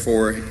Jesus.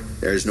 Therefore,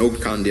 there is no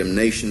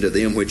condemnation to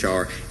them which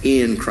are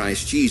in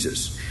Christ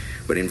Jesus.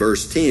 But in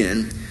verse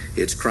 10,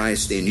 it's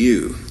Christ in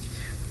you.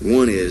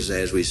 One is,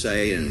 as we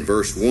say in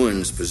verse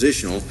 1, is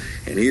positional,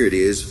 and here it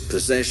is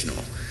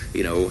possessional.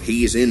 You know,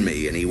 he is in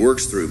me and he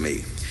works through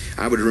me.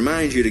 I would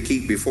remind you to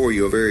keep before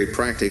you a very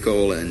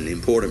practical and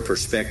important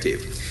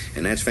perspective,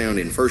 and that's found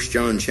in 1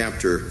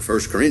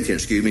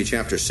 Corinthians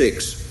chapter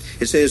 6.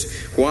 It says,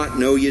 what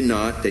know ye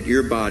not that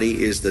your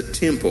body is the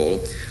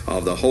temple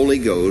of the Holy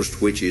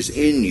Ghost which is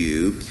in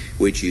you,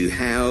 which you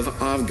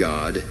have of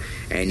God,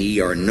 and ye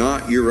are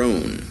not your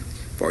own?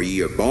 For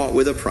ye are bought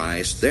with a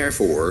price,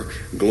 therefore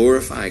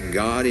glorify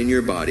God in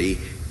your body,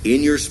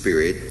 in your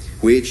spirit,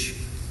 which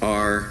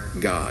are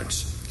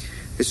God's.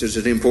 This is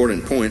an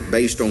important point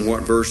based on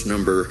what verse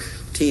number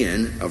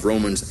 10 of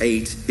Romans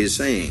 8 is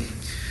saying.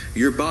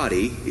 Your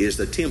body is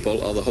the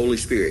temple of the Holy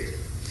Spirit.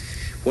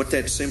 What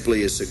that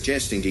simply is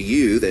suggesting to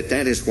you, that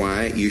is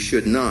why you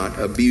should not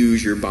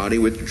abuse your body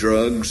with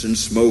drugs and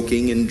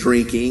smoking and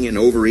drinking and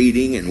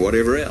overeating and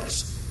whatever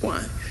else.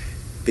 Why?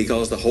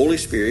 Because the Holy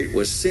Spirit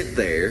was sent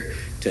there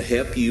to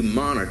help you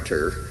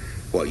monitor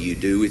what you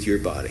do with your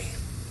body,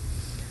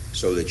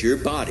 so that your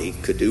body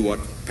could do what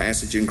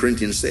passage in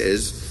Corinthians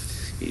says,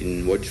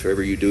 in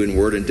whatsoever you do in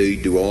word and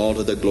deed, do all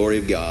to the glory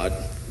of God.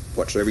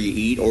 Whatsoever you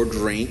eat or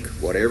drink,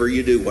 whatever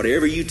you do,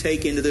 whatever you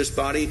take into this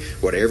body,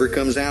 whatever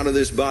comes out of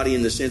this body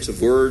in the sense of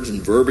words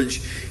and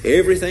verbiage,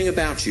 everything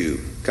about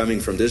you coming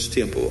from this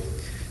temple,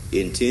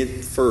 the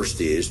intent first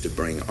is to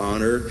bring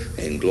honor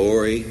and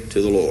glory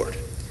to the Lord.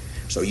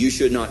 So you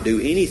should not do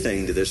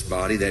anything to this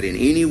body that in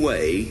any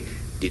way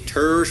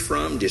deters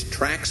from,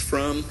 distracts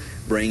from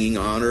bringing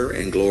honor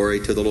and glory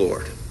to the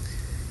Lord.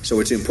 So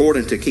it's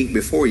important to keep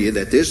before you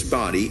that this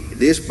body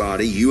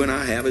you and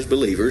I have as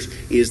believers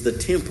is the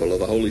temple of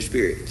the Holy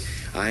Spirit.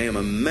 I am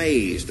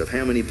amazed of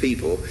how many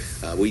people,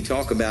 we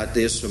talk about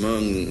this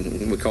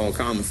among, we call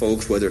common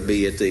folks, whether it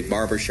be at the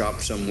barber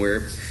shop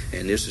somewhere,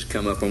 and this has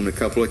come up on a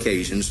couple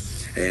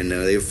occasions, and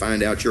they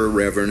find out you're a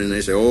reverend, and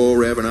they say, oh,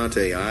 Reverend, I'll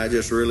tell you, I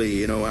just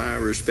really, I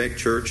respect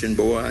church, and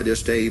boy, I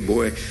just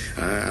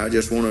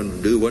want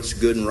to do what's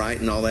good and right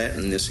and all that.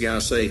 And this guy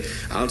will say,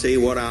 I'll tell you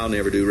what I'll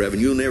never do,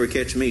 Reverend. You'll never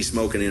catch me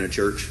smoking in a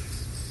church.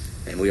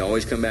 And we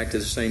always come back to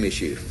the same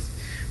issue.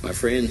 My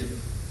friend,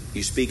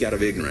 you speak out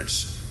of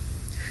ignorance.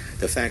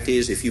 The fact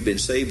is, if you've been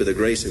saved by the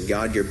grace of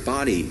God, your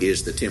body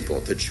is the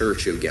temple, the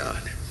church of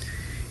God.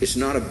 It's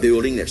not a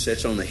building that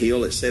sits on the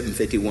hill at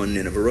 751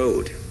 Nineveh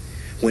Road.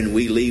 When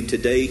we leave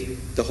today,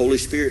 the Holy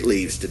Spirit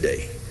leaves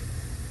today.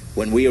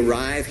 When we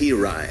arrive, He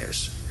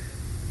arrives.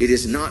 It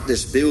is not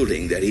this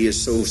building that He is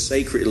so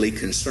sacredly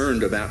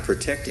concerned about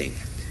protecting.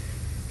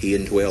 He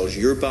indwells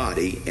your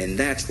body, and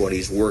that's what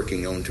He's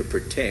working on to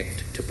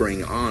protect, to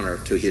bring honor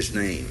to His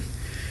name.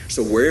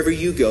 So wherever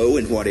you go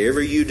and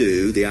whatever you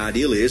do, the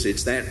ideal is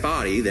it's that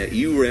body that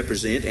you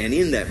represent, and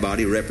in that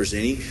body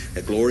representing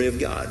the glory of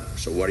God.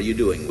 So what are you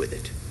doing with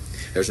it?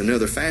 There's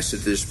another facet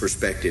to this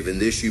perspective,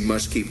 and this you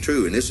must keep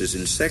true, and this is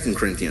in 2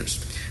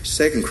 Corinthians.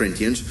 2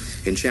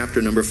 Corinthians in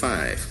chapter number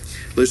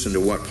 5. Listen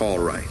to what Paul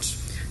writes.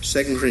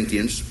 2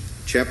 Corinthians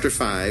chapter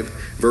 5,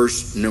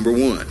 verse number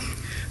 1.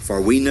 For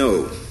we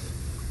know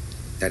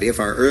that if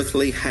our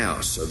earthly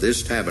house of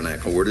this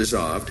tabernacle were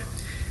dissolved,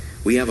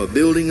 we have a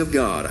building of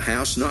God, a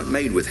house not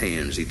made with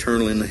hands,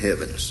 eternal in the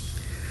heavens.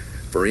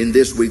 For in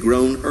this we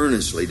groan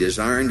earnestly,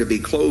 desiring to be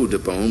clothed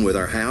upon with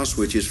our house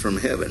which is from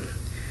heaven.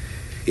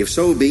 If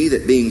so be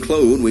that being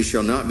clothed we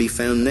shall not be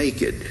found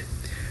naked.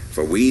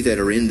 For we that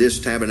are in this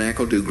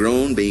tabernacle do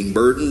groan, being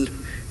burdened,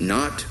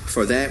 not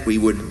for that we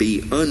would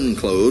be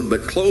unclothed,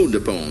 but clothed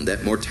upon,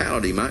 that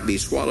mortality might be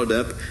swallowed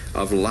up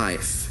of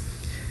life.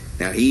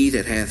 Now He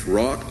that hath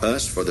wrought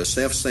us for the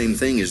selfsame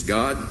thing is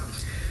God,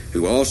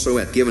 who also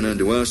hath given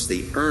unto us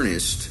the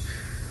earnest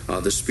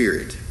of the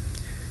Spirit.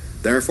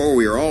 Therefore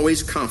we are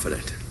always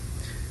confident.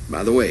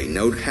 By the way,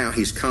 note how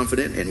he's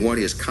confident and what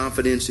his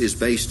confidence is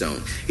based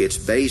on. It's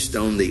based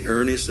on the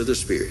earnest of the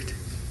Spirit.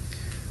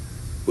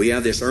 We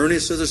have this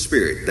earnest of the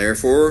Spirit.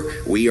 Therefore,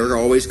 we are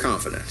always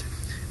confident.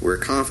 We're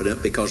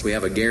confident because we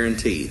have a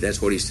guarantee.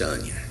 That's what he's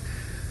telling you.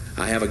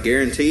 I have a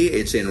guarantee.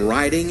 It's in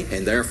writing,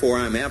 and therefore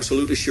I'm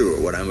absolutely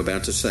sure what I'm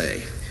about to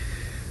say.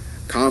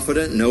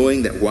 Confident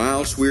knowing that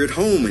whilst we're at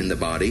home in the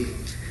body,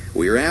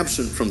 we are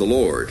absent from the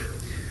Lord.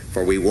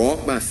 For we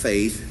walk by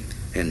faith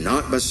and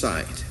not by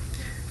sight.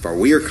 For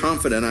we are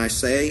confident, I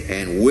say,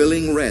 and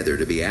willing rather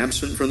to be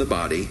absent from the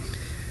body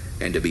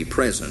and to be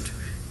present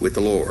with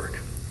the Lord.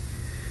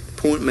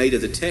 The point made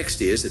of the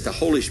text is that the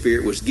Holy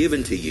Spirit was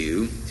given to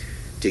you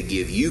to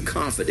give you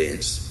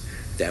confidence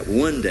that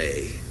one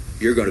day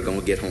you're going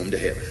to get home to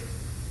heaven.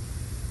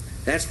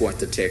 That's what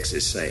the text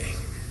is saying.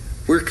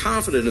 We're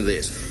confident of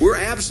this. We're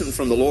absent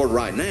from the Lord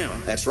right now.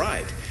 That's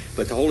right.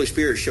 But the Holy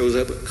Spirit shows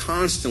up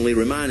constantly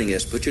reminding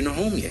us, but you're not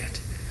home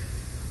yet.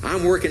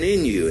 I'm working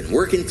in you and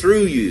working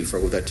through you for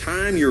the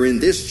time you're in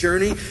this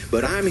journey,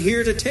 but I'm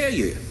here to tell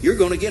you, you're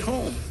going to get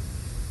home.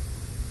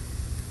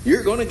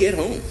 You're going to get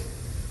home.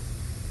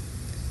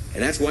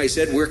 And that's why he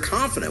said we're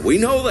confident. We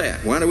know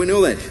that. Why do we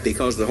know that?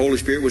 Because the Holy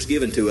Spirit was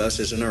given to us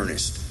as an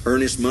earnest.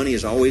 Earnest money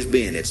has always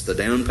been. It's the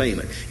down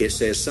payment. It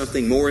says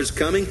something more is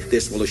coming.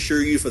 This will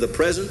assure you for the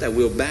present that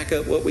we'll back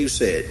up what we've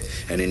said.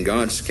 And in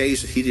God's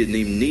case, he didn't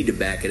even need to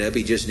back it up.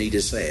 He just needed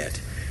to say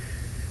it.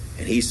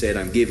 And he said,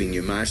 I'm giving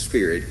you my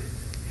Spirit,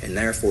 and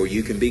therefore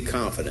you can be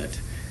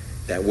confident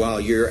that while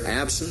you're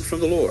absent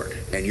from the Lord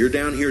and you're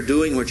down here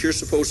doing what you're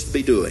supposed to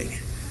be doing,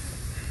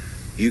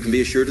 you can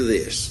be assured of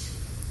this.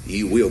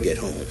 You will get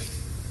home.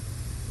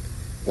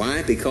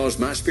 Why? Because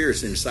my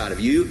Spirit's inside of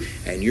you,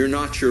 and you're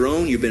not your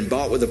own. You've been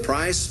bought with a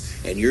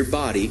price, and your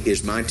body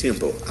is my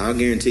temple. I'll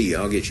guarantee you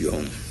I'll get you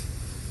home.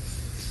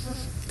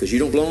 Because you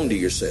don't belong to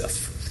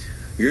yourself.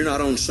 You're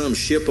not on some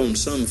ship on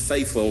some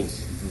faithful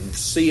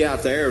sea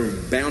out there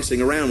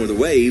bouncing around with the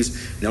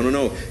waves.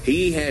 No.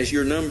 He has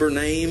your number,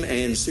 name,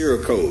 and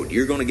serial code.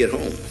 You're going to get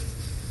home.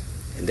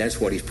 And that's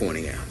what he's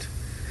pointing out.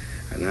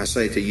 And I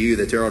say to you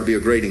that there ought to be a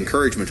great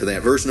encouragement to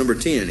that. Verse number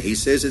 10, he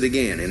says it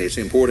again, and it's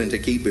important to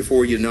keep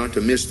before you not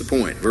to miss the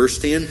point. Verse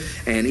 10,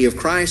 and if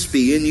Christ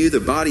be in you, the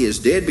body is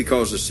dead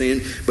because of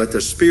sin, but the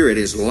Spirit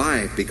is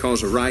life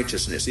because of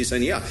righteousness. He's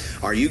saying, yeah,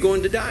 are you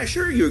going to die?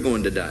 Sure, you're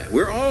going to die.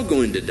 We're all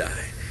going to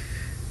die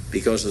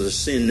because of the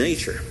sin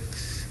nature.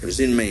 It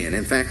was in man.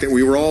 In fact, that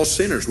we were all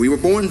sinners. We were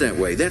born that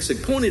way. That's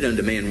appointed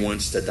unto man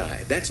once to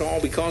die. That's all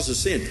because of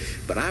sin.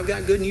 But I've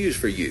got good news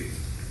for you.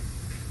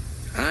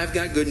 I've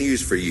got good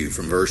news for you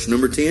from verse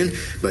number 10.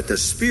 But the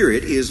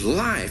Spirit is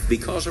life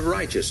because of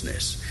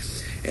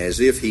righteousness. As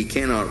if he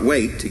cannot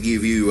wait to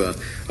give you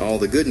all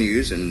the good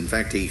news. And in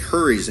fact, he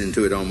hurries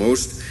into it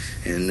almost.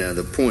 And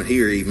the point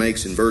here he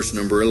makes in verse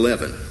number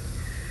 11.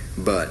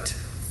 But,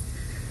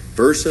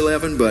 verse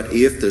 11, but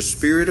if the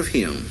Spirit of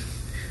him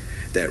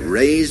that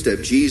raised up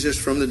Jesus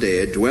from the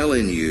dead dwell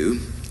in you,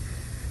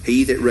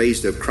 he that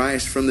raised up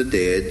Christ from the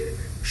dead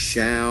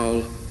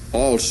shall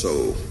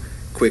also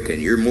quicken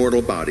your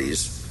mortal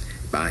bodies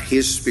by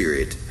his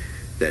Spirit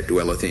that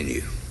dwelleth in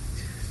you.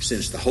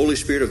 Since the Holy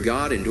Spirit of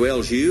God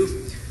indwells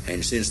you,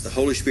 and since the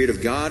Holy Spirit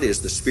of God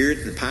is the Spirit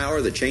and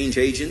power, the change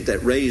agent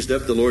that raised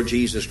up the Lord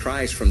Jesus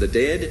Christ from the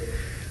dead,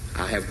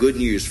 I have good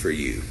news for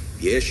you.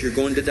 Yes, you're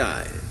going to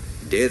die.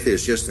 Death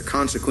is just the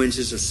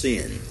consequences of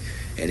sin,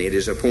 and it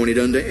is appointed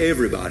unto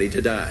everybody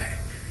to die.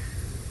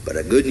 But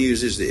the good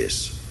news is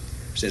this: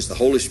 since the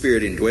Holy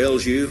Spirit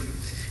indwells you,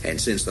 and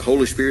since the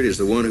Holy Spirit is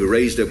the one who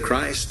raised up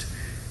Christ,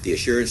 the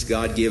assurance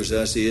God gives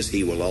us is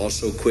he will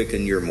also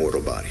quicken your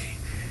mortal body.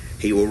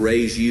 He will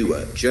raise you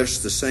up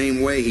just the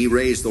same way he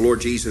raised the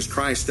Lord Jesus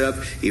Christ up.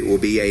 It will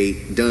be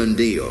a done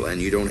deal,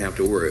 and you don't have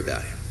to worry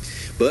about it.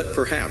 But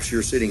perhaps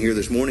you're sitting here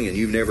this morning and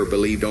you've never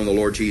believed on the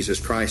Lord Jesus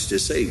Christ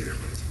as Savior.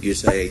 You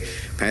say,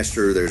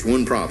 Pastor, there's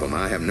one problem.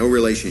 I have no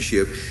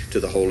relationship to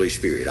the Holy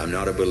Spirit. I'm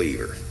not a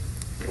believer.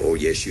 Oh,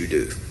 yes, you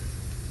do.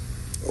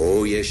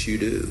 Oh, yes, you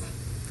do.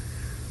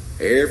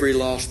 Every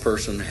lost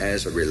person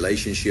has a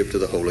relationship to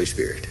the Holy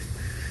Spirit.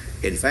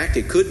 In fact,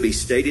 it could be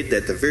stated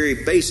that the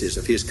very basis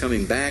of his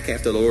coming back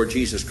after the Lord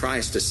Jesus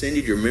Christ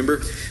ascended, you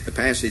remember the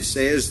passage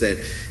says that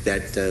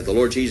the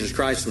Lord Jesus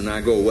Christ, when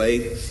I go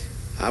away,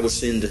 I will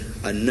send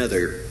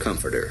another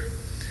comforter.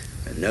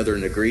 Another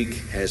in the Greek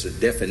has a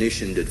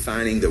definition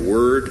defining the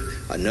word,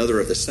 another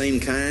of the same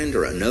kind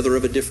or another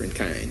of a different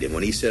kind. And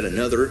when he said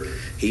another,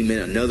 he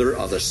meant another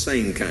of the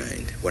same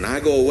kind. When I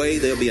go away,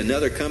 there'll be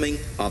another coming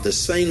of the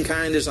same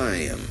kind as I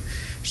am.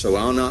 So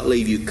I'll not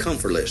leave you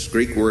comfortless.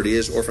 Greek word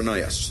is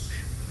orphanios.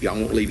 I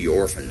won't leave you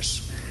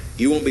orphans.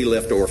 You won't be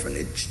left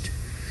orphanaged.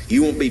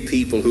 You won't be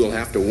people who will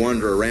have to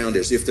wander around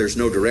as if there's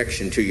no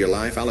direction to your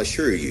life. I'll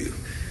assure you,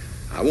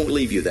 I won't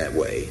leave you that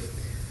way.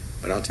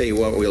 But I'll tell you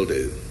what we'll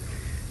do.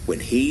 When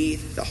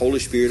the Holy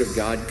Spirit of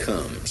God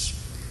comes,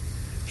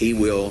 he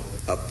will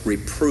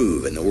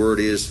reprove, and the word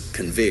is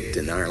convict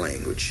in our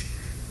language.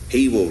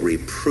 He will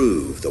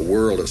reprove the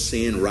world of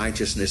sin,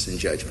 righteousness, and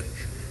judgment.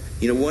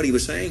 You know what he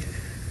was saying?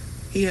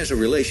 He has a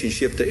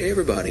relationship to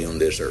everybody on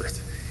this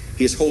earth.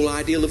 His whole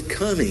ideal of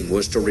coming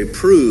was to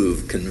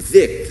reprove,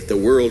 convict the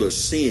world of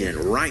sin,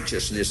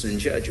 righteousness, and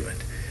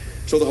judgment.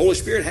 So the Holy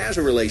Spirit has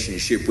a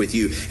relationship with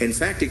you. In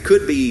fact, it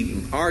could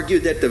be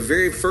argued that the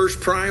very first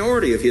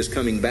priority of his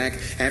coming back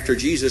after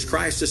Jesus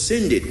Christ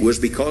ascended was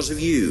because of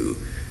you,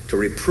 to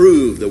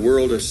reprove the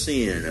world of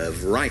sin,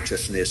 of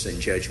righteousness, and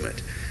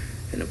judgment.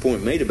 And the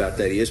point made about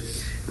that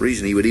is, the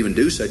reason he would even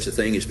do such a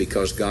thing is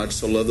because God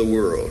so loved the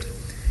world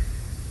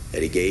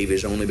that he gave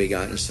his only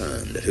begotten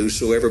Son, that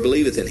whosoever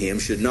believeth in him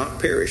should not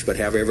perish, but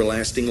have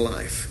everlasting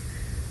life.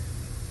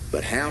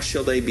 But how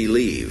shall they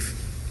believe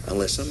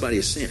unless somebody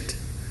is sent?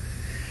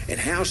 And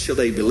how shall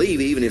they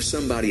believe even if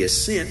somebody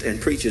is sent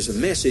and preaches a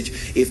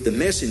message if the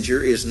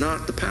messenger is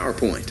not the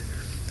PowerPoint?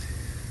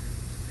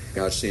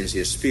 God sends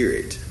his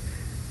Spirit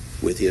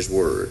with his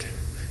Word.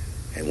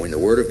 And when the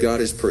Word of God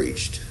is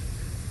preached,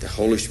 the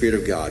Holy Spirit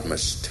of God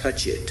must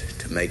touch it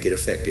to make it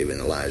effective in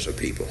the lives of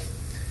people.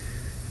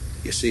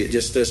 You see, it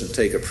just doesn't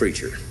take a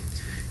preacher.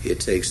 It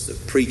takes the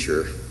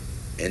preacher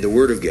and the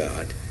Word of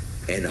God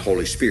and the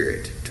Holy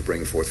Spirit to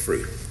bring forth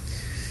fruit.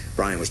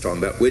 Brian was talking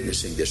about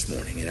witnessing this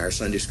morning in our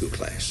Sunday school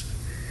class.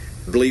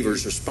 The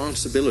believer's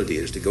responsibility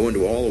is to go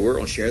into all the world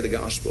and share the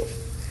gospel.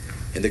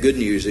 And the good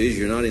news is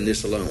you're not in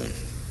this alone.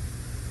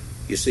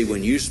 You see,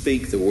 when you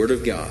speak the Word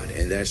of God,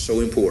 and that's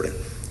so important,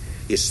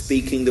 is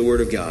speaking the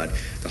Word of God,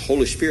 the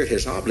Holy Spirit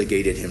has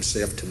obligated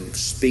himself to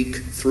speak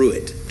through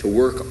it, to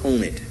work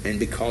on it, and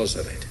because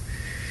of it.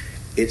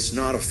 It's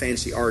not a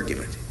fancy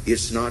argument.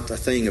 It's not a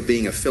thing of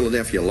being a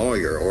Philadelphia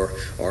lawyer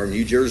or a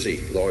New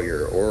Jersey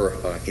lawyer or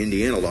an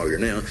Indiana lawyer.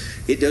 Now,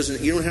 you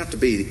don't have to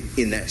be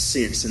in that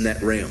sense, in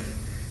that realm.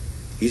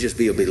 You just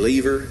be a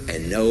believer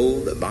and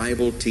know the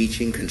Bible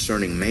teaching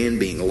concerning man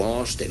being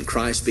lost and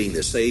Christ being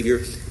the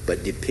Savior,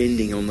 but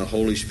depending on the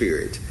Holy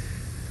Spirit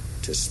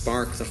to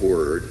spark the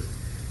Word,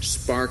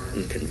 spark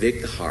and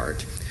convict the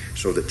heart,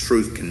 so that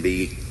truth can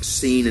be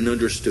seen and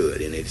understood,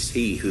 and it's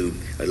he who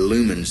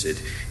illumines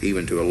it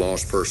even to a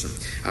lost person.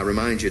 I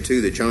remind you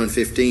too that John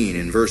 15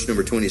 in verse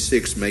number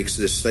 26 makes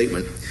this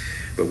statement,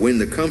 "But when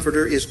the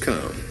Comforter is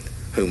come,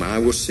 whom I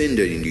will send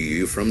unto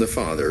you from the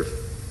Father,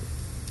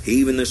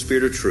 even the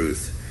Spirit of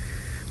truth,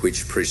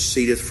 which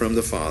proceedeth from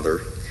the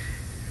Father,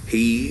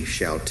 he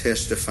shall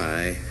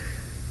testify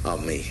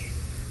of me."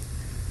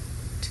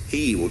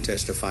 He will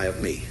testify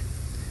of me.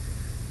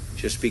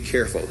 Just be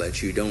careful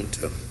that you don't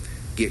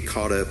get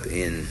caught up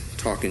in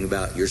talking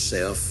about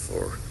yourself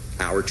or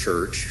our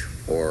church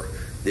or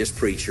this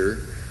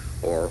preacher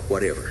or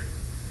whatever.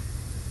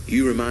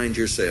 You remind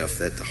yourself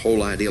that the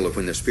whole ideal of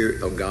when the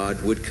Spirit of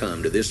God would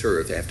come to this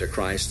earth after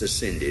Christ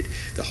ascended,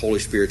 the Holy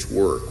Spirit's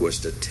work was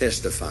to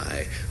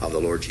testify of the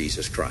Lord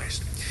Jesus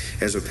Christ.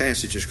 As a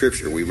passage of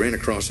Scripture, we ran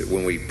across it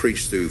when we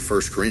preached through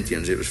 1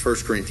 Corinthians. It was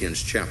 1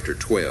 Corinthians chapter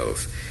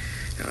 12.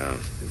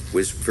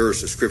 This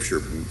verse of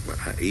Scripture,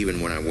 even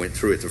when I went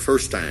through it the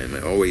first time,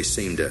 it always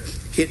seemed to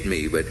hit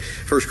me. But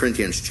 1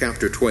 Corinthians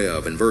chapter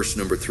 12 and verse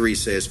number 3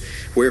 says,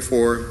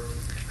 "Wherefore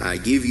I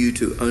give you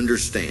to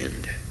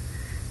understand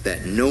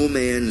that no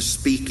man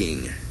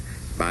speaking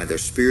by the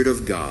Spirit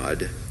of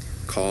God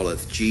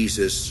calleth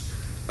Jesus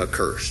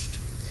accursed.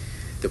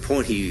 The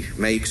point he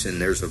makes, and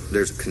there's a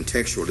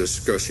contextual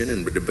discussion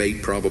and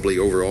debate probably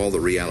over all the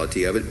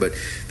reality of it, but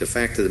the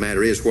fact of the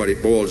matter is, what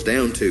it boils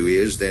down to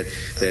is that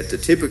the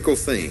typical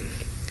thing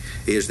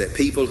is that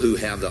people who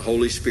have the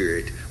Holy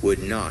Spirit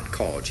would not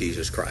call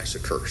Jesus Christ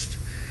accursed.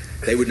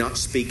 They would not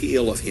speak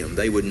ill of him.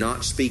 They would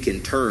not speak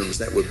in terms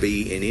that would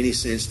be in any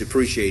sense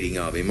depreciating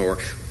of him or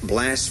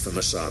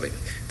blasphemous of him.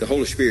 The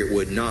Holy Spirit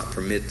would not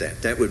permit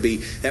that. That would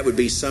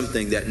be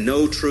something that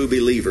no true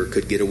believer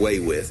could get away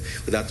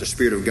with without the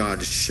Spirit of God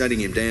just shutting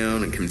him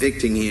down and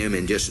convicting him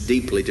and just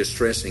deeply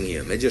distressing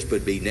him. It just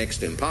would be next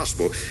to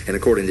impossible. And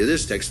according to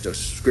this text of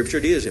Scripture,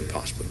 it is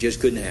impossible. It just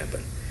couldn't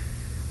happen.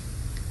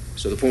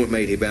 So the point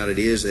made about it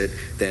is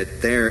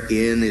that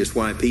therein is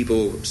why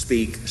people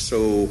speak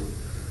so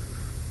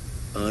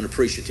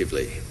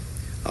unappreciatively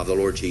of the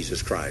Lord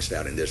Jesus Christ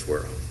out in this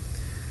world.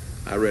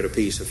 I read a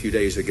piece a few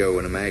days ago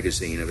in a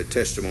magazine of a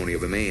testimony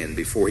of a man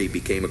before he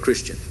became a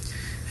Christian.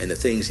 And the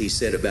things he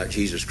said about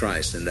Jesus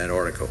Christ in that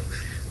article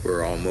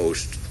were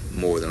almost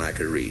more than I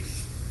could read.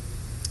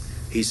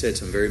 He said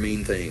some very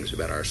mean things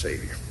about our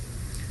Savior.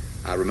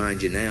 I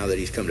remind you now that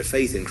he's come to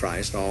faith in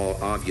Christ.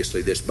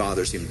 Obviously this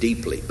bothers him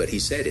deeply, but he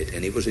said it,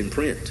 and it was in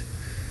print.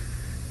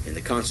 And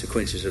the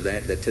consequences of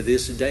that to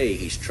this day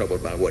he's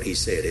troubled by what he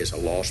said as a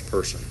lost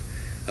person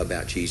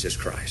about Jesus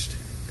Christ.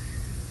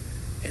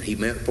 And he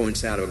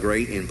points out a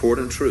great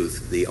important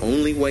truth. The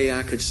only way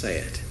I could say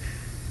it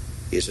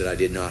is that I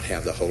did not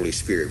have the Holy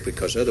Spirit,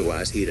 because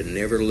otherwise he'd have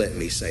never let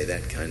me say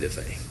that kind of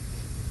thing.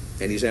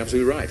 And he's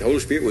absolutely right. The Holy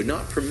Spirit would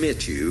not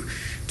permit you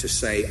to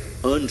say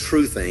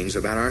untrue things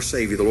about our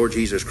Savior, the Lord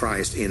Jesus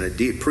Christ, in a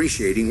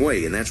depreciating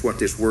way. And that's what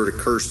this word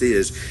accursed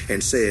is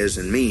and says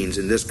and means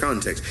in this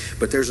context.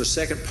 But there's a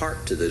second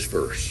part to this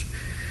verse.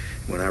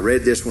 When I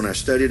read this, when I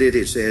studied it,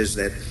 it says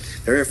that,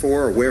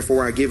 therefore, or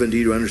wherefore I give unto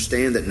you to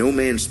understand that no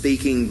man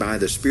speaking by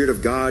the Spirit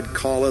of God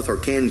calleth or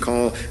can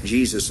call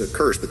Jesus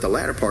accursed. But the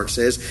latter part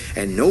says,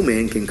 and no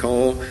man can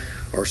call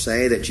or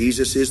say that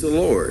Jesus is the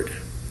Lord,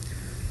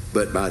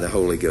 but by the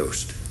Holy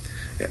Ghost.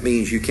 That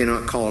means you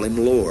cannot call him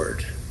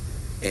Lord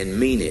and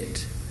mean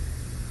it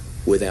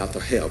without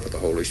the help of the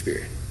Holy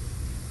Spirit.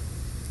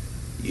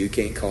 You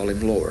can't call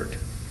him Lord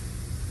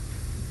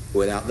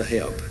without the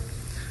help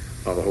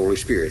of the Holy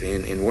Spirit.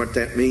 And what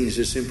that means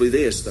is simply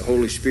this: the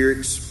Holy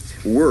Spirit's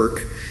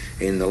work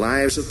in the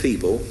lives of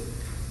people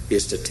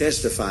is to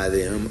testify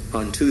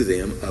unto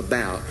them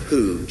about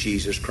who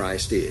Jesus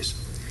Christ is.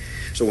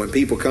 So when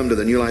people come to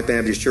the New Life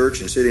Baptist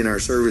Church and sit in our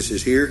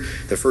services here,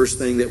 the first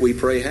thing that we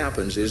pray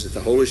happens is that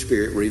the Holy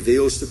Spirit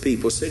reveals to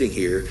people sitting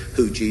here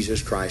who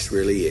Jesus Christ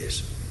really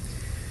is.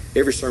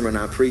 Every sermon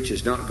I preach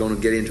is not going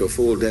to get into a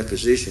full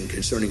deposition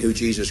concerning who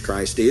Jesus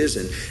Christ is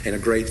and a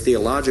great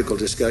theological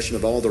discussion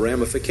of all the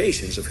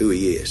ramifications of who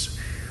he is.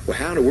 Well,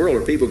 how in the world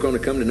are people going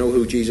to come to know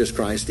who Jesus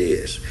Christ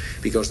is?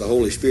 Because the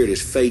Holy Spirit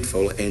is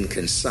faithful and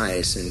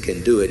concise and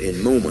can do it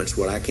in moments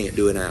what I can't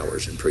do in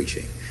hours in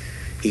preaching.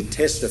 He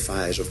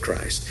testifies of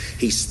Christ.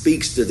 He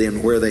speaks to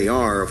them where they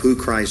are of who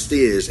Christ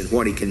is and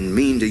what he can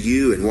mean to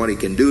you and what he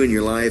can do in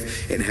your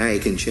life and how he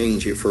can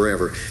change it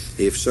forever.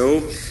 If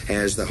so,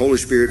 has the Holy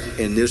Spirit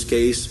in this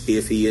case,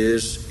 if he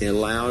is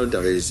allowed,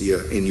 or is he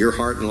in your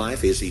heart and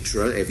life,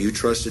 have you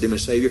trusted him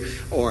as Savior?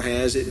 Or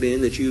has it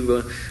been that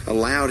you've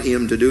allowed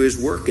him to do his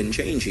work in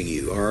changing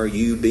you? Are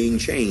you being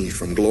changed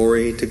from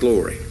glory to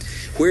glory?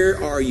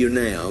 Where are you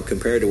now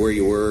compared to where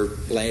you were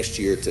last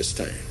year at this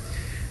time?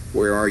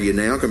 Where are you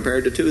now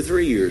compared to 2 or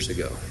 3 years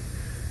ago?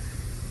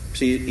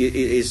 See,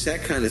 it's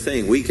that kind of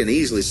thing. We can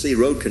easily see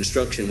road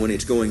construction when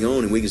it's going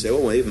on, and we can say,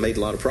 oh, they've made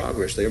a lot of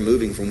progress. They're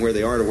moving from where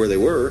they are to where they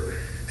were.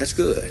 That's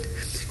good.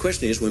 The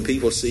question is, when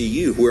people see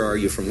you, where are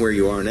you from where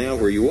you are now,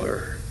 where you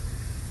were?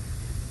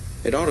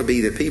 It ought to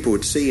be that people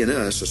would see in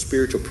us a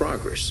spiritual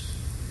progress.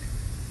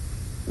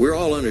 We're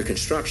all under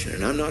construction,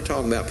 and I'm not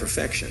talking about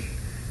perfection.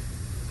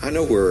 I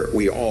know where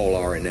we all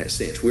are in that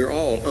sense. We're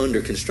all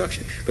under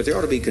construction. But there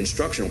ought to be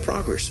constructional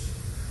progress.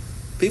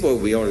 People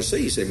we ought to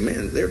see say,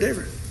 man, they're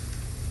different.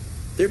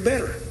 They're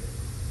better.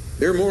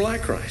 They're more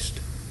like Christ.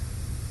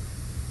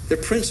 Their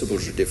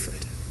principles are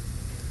different.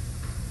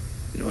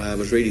 You know, I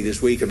was reading this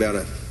week about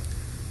a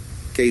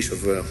case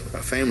of a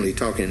family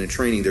talking and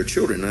training their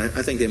children. I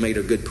think they made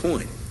a good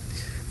point.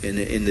 And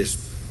this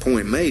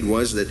point made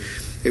was that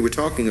they were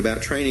talking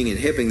about training and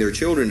helping their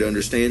children to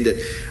understand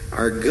that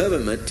our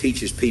government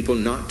teaches people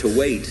not to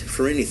wait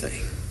for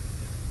anything.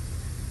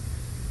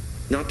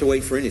 Not to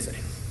wait for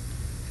anything.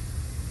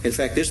 In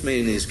fact, this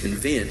man is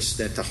convinced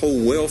that the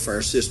whole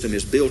welfare system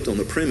is built on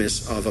the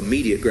premise of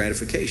immediate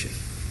gratification.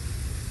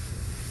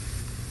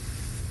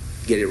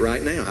 Get it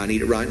right now. I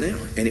need it right now.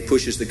 And it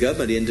pushes the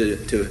government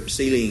into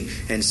seeing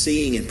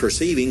and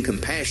perceiving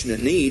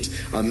compassionate needs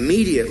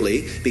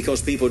immediately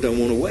because people don't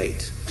want to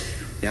wait.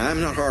 Now,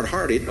 I'm not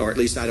hard-hearted, or at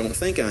least I don't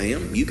think I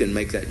am. You can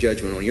make that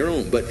judgment on your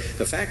own. But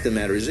the fact of the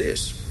matter is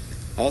this.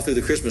 All through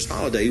the Christmas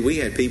holiday, we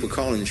had people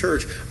calling the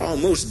church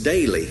almost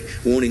daily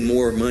wanting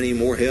more money,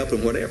 more help,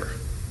 and whatever.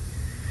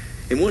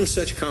 And one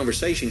such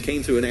conversation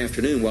came through an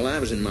afternoon while I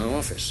was in my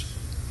office.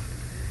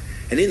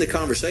 And in the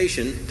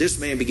conversation, this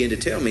man began to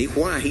tell me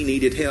why he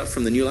needed help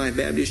from the New Life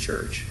Baptist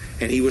Church.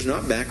 And he was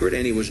not backward,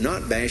 and he was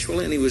not bashful,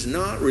 and he was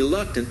not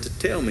reluctant to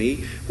tell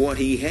me what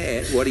he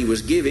had, what he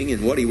was giving,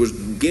 and what he was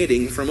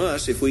getting from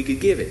us if we could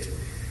give it.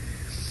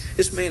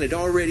 This man had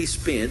already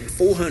spent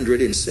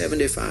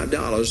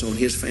 $475 on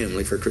his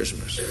family for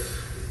Christmas.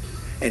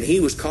 And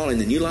he was calling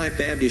the New Life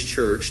Baptist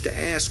Church to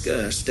ask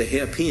us to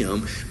help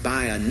him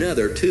buy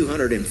another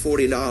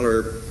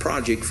 $240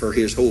 project for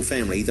his whole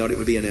family. He thought it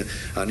would be an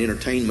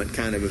entertainment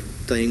kind of a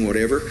thing,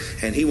 whatever.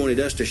 And he wanted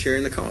us to share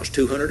in the cost.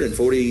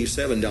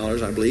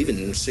 $247, I believe,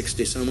 and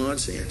 60 some odd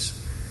cents.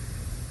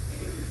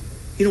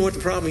 You know what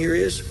the problem here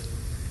is?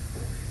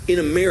 In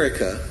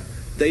America,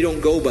 they don't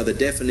go by the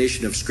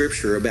definition of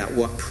Scripture about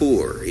what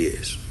poor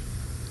is.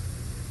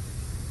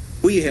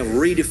 We have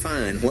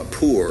redefined what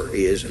poor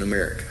is in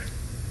America.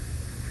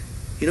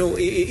 You know,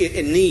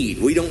 in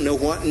need, we don't know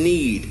what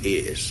need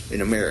is in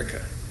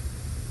America.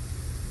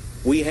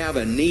 We have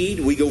a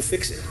need, we go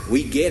fix it.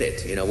 We get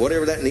it. You know,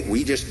 whatever that need,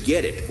 we just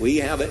get it. We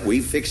have it,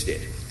 we fixed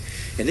it.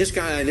 And this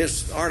guy in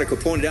this article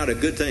pointed out a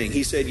good thing.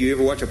 He said, you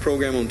ever watch a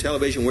program on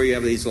television where you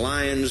have these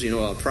lions, you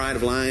know, a pride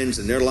of lions,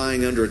 and they're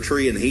lying under a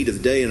tree in the heat of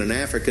the day in an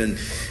African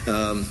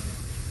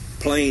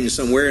plain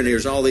somewhere, and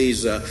there's all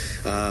these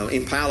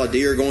impala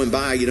deer going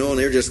by, you know, and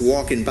they're just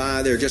walking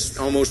by. They're just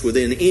almost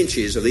within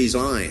inches of these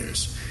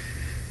lions.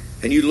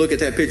 And you look at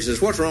that picture and says,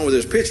 what's wrong with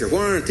this picture? Why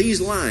aren't these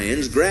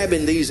lions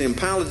grabbing these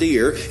impala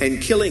deer and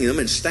killing them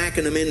and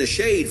stacking them in the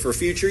shade for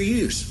future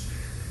use?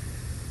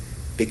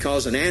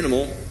 Because an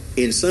animal,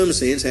 in some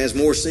sense, has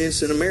more sense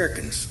than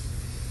Americans.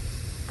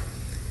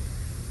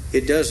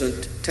 It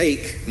doesn't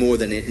take more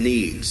than it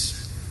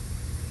needs.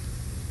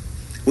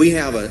 We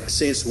have a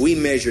sense we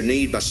measure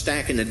need by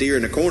stacking the deer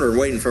in the corner and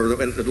waiting for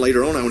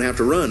later on I won't have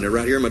to run. They're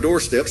right here on my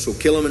doorstep, so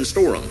kill them and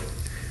store them.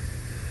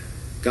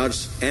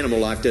 God's animal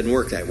life doesn't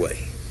work that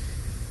way.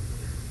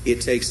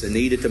 It takes the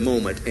need at the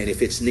moment, and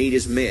if its need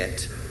is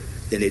met,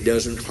 then it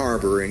doesn't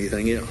harbor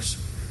anything else.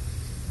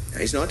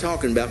 Now, he's not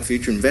talking about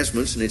future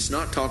investments, and it's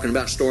not talking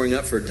about storing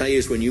up for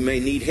days when you may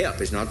need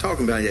help. It's not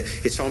talking about it.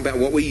 It's talking about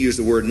what we use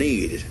the word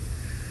need.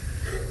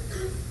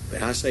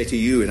 But I say to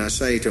you, and I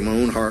say to my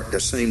own heart at the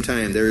same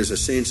time, there is a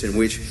sense in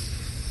which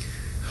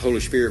Holy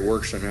Spirit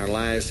works in our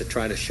lives to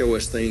try to show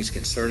us things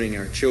concerning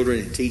our children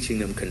and teaching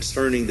them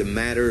concerning the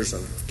matters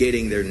of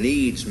getting their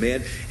needs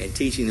met and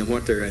teaching them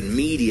what their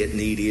immediate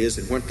need is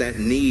and what that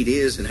need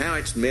is and how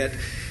it's met,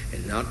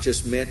 and not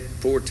just met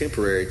for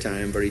temporary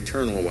time but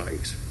eternal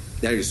ways.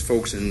 That is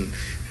folks in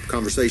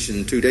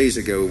conversation 2 days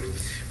ago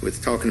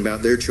with talking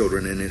about their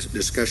children, and this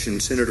discussion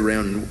centered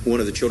around one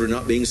of the children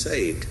not being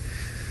saved.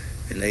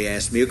 And they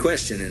asked me a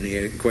question, and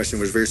the question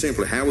was very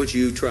simple. How would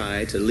you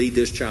try to lead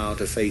this child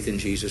to faith in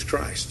Jesus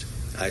Christ?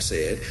 I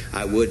said,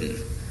 I wouldn't.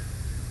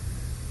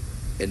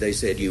 And they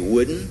said, you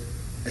wouldn't?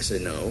 I said,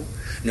 no.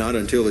 Not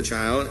until the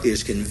child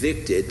is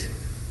convicted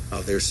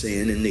of their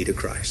sin and need of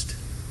Christ.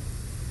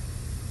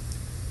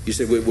 You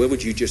said, well,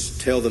 would you just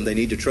tell them they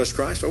need to trust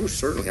Christ? Oh,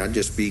 certainly. I'd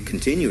just be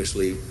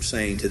continuously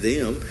saying to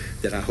them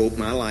that I hope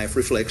my life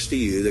reflects to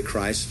you that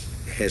Christ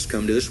has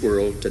come to this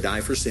world to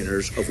die for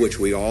sinners, of which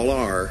we all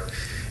are.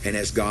 And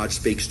as God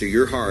speaks to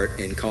your heart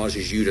and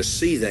causes you to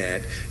see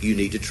that, you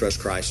need to trust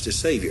Christ as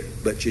Savior.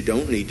 But you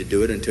don't need to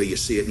do it until you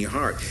see it in your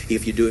heart.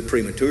 If you do it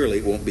prematurely,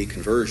 it won't be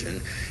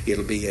conversion.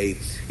 It'll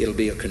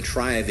be a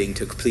contriving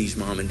to please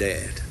mom and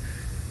dad.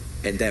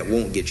 And that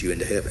won't get you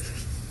into heaven.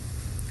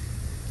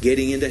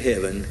 Getting into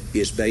heaven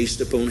is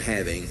based upon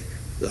having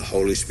the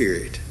Holy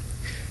Spirit.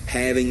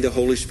 Having the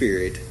Holy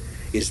Spirit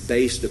is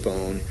based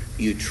upon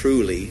you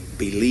truly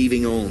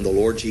believing on the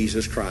Lord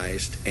Jesus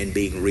Christ and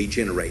being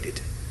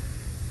regenerated.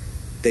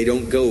 They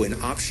don't go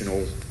in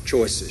optional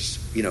choices.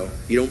 You know,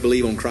 you don't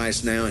believe on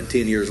Christ now and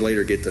 10 years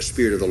later get the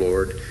Spirit of the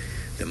Lord.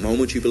 The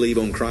moment you believe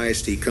on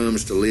Christ, He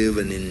comes to live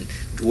and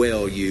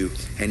indwell you,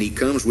 and He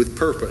comes with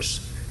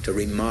purpose to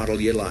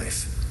remodel your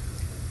life.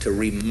 To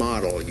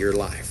remodel your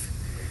life.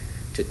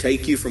 To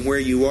take you from where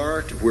you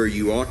are to where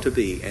you ought to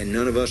be. And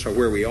none of us are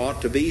where we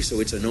ought to be, so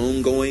it's an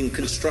ongoing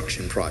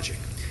construction project.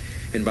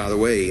 And by the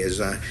way, as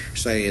I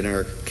say in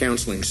our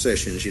counseling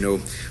sessions, you know,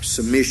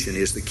 submission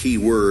is the key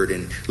word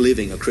in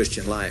living a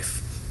Christian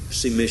life.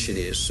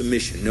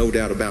 Submission, no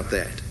doubt about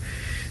that.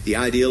 The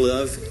ideal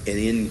of and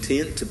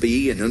intent to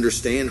be and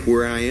understand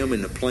where I am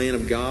in the plan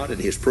of God and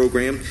His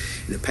program.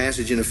 And the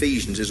passage in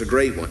Ephesians is a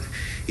great one.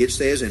 It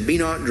says, and be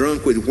not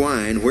drunk with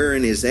wine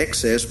wherein is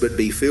excess, but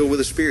be filled with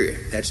the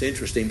Spirit. That's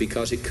interesting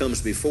because it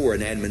comes before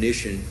an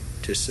admonition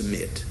to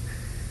submit.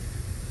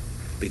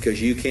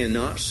 Because you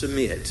cannot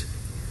submit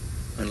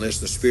unless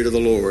the Spirit of the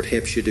Lord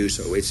helps you do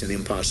so. It's an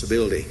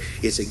impossibility.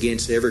 It's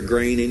against every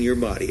grain in your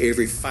body,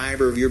 every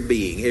fiber of your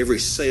being, every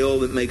cell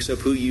that makes up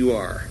who you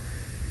are.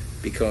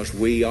 Because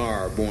we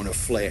are born of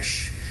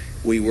flesh.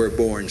 We were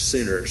born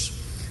sinners.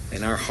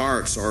 And our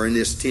hearts are in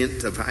this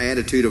tent of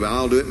attitude of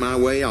I'll do it my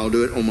way, I'll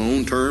do it on my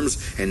own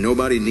terms, and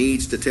nobody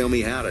needs to tell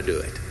me how to do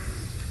it.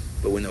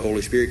 But when the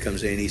Holy Spirit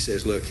comes in, He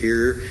says, look,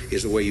 here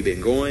is the way you've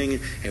been going,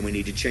 and we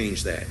need to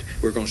change that.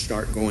 We're going to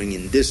start going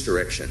in this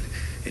direction.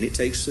 And it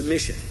takes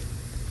submission,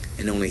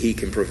 and only He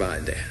can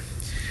provide that.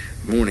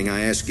 This morning,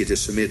 I ask you to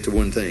submit to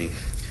one thing,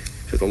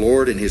 to the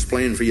Lord and His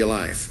plan for your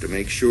life, to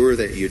make sure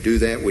that you do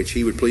that which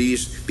He would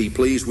be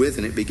pleased with,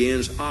 and it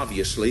begins,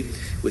 obviously,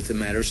 with the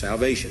matter of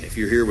salvation. If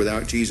you're here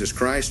without Jesus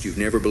Christ, you've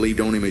never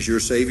believed on Him as your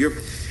Savior,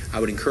 I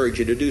would encourage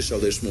you to do so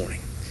this morning.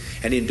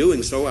 And in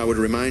doing so, I would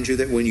remind you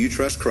that when you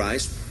trust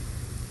Christ,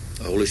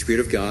 the Holy Spirit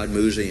of God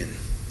moves in.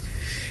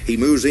 He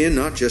moves in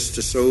not just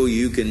so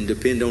you can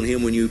depend on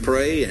Him when you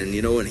pray, and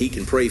He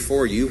can pray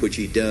for you, which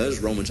He does.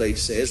 Romans 8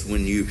 says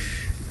when you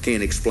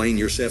can't explain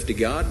yourself to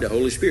God, the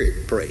Holy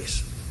Spirit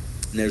prays.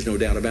 And there's no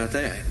doubt about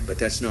that. But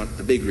that's not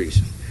the big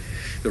reason.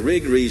 The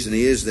big reason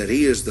is that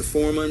He is the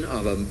foreman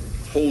of a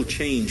whole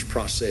change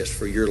process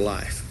for your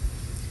life.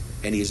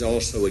 And He's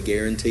also a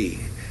guarantee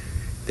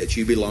that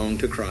you belong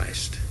to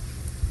Christ.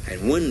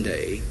 And one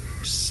day,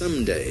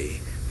 someday,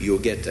 you'll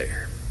get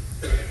there.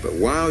 But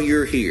while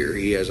you're here,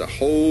 He has a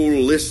whole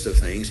list of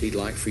things He'd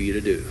like for you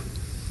to do.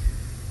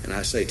 And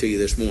I say to you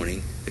this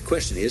morning, the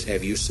question is,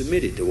 have you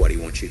submitted to what He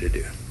wants you to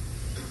do?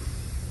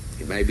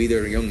 It may be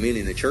there are young men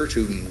in the church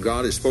whom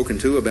God has spoken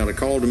to about a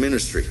call to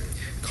ministry,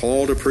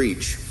 call to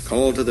preach,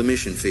 call to the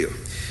mission field.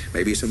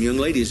 Maybe some young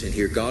ladies in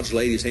here, God's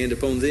laid His hand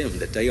upon them,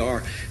 that they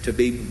are to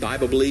be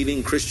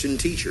Bible-believing Christian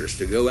teachers,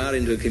 to go out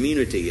into the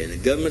community and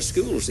in government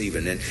schools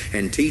even,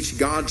 and teach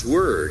God's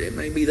Word. It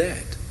may be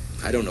that.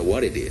 I don't know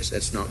what it is.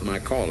 That's not my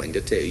calling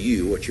to tell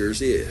you what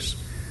yours is.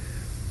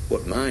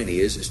 What mine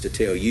is to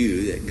tell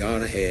you that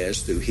God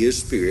has, through His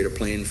Spirit, a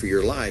plan for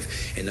your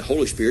life, and the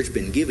Holy Spirit's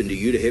been given to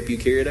you to help you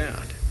carry it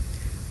out.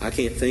 I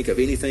can't think of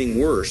anything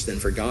worse than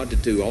for God to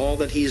do all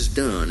that He's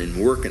done and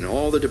work in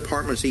all the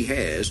departments He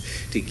has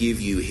to give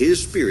you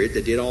His Spirit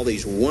that did all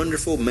these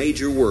wonderful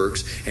major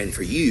works, and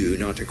for you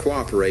not to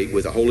cooperate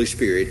with the Holy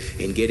Spirit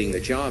in getting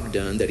the job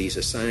done that He's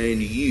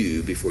assigned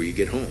you before you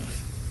get home.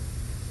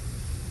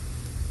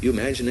 You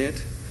imagine that?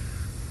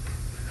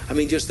 I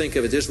mean, just think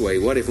of it this way.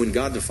 What if when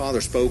God the Father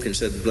spoke and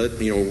said, let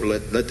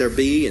there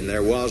be, and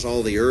there was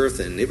all the earth,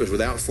 and it was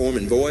without form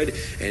and void,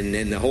 and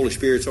then the Holy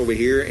Spirit's over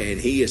here,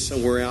 and He is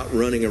somewhere out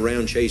running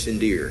around chasing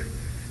deer.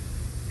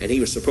 And He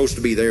was supposed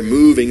to be there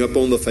moving up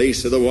on the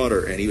face of the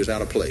water, and He was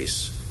out of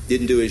place.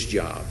 Didn't do His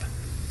job.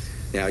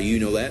 Now, you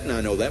know that, and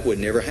I know that would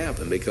never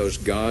happen, because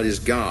God is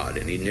God,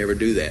 and He'd never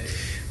do that.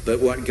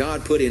 But what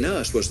God put in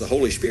us was the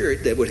Holy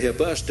Spirit that would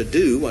help us to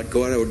do what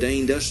God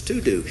ordained us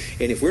to do.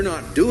 And if we're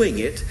not doing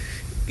it,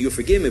 you'll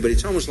forgive me, but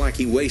it's almost like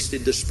He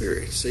wasted the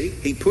Spirit. See?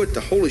 He put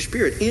the Holy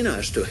Spirit in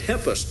us to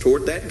help us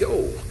toward that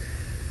goal.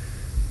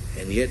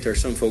 And yet there are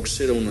some folks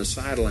sit on the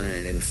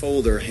sideline and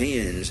fold their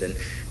hands and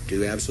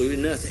do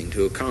absolutely nothing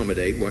to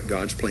accommodate what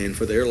God's plan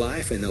for their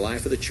life and the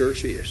life of the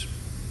church is.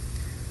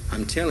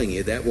 I'm telling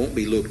you, that won't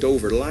be looked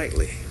over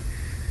lightly,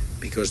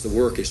 because the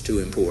work is too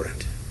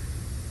important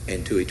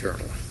and too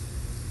eternal.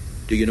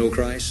 Do you know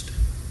Christ?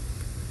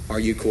 Are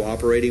you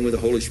cooperating with the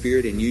Holy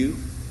Spirit in you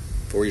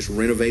for His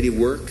renovative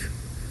work?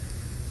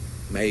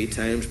 May at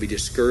times be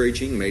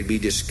discouraging, may be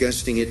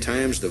disgusting at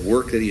times, the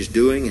work that He's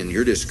doing, and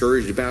you're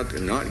discouraged about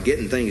not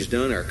getting things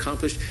done or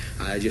accomplished.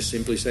 I just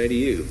simply say to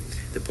you,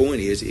 the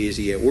point is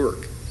He at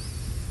work?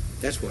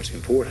 That's what's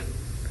important.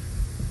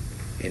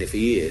 And if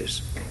He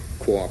is,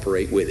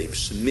 cooperate with Him.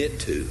 Submit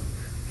to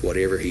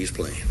whatever He's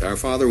planned. Our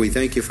Father, we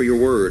thank You for Your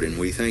Word, and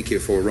we thank You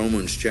for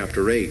Romans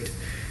chapter 8.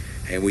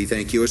 And we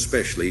thank You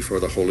especially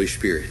for the Holy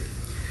Spirit.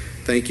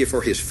 Thank You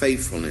for His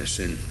faithfulness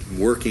in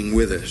working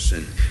with us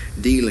and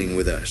dealing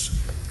with us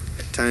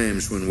at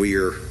times when we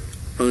are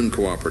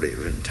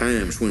uncooperative and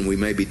times when we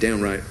may be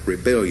downright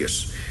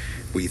rebellious.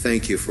 We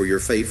thank You for Your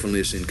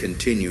faithfulness in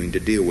continuing to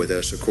deal with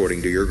us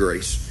according to Your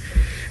grace.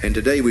 And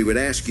today we would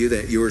ask You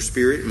that Your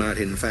Spirit might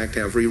in fact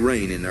have free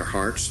reign in our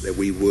hearts, that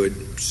we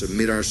would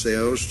submit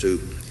ourselves to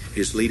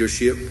His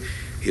leadership,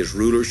 His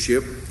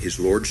rulership, His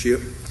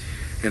lordship.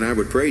 And I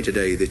would pray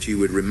today that You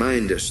would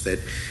remind us that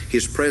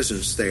His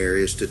presence there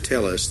is to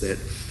tell us that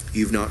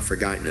You've not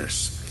forgotten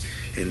us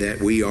and that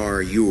we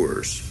are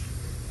Yours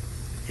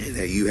and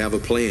that You have a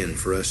plan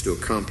for us to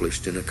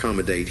accomplish and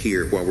accommodate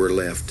here while we're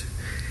left.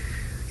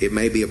 It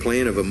may be a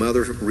plan of a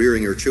mother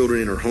rearing her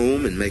children in her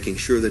home and making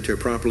sure that they're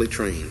properly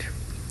trained.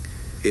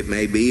 It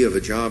may be of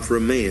a job for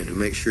a man to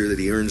make sure that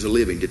he earns a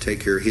living to take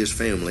care of his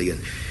family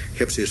and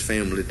helps his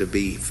family to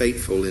be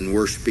faithful in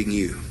worshiping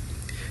You.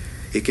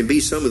 It can be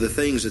some of the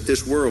things that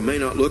this world may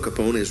not look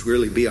upon as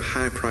really be a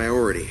high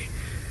priority,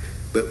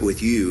 but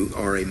with You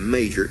are a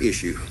major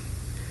issue.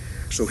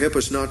 So help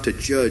us not to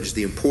judge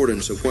the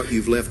importance of what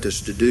You've left us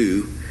to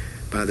do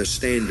by the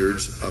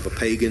standards of a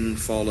pagan,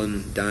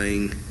 fallen,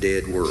 dying,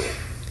 dead world.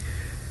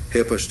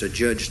 Help us to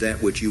judge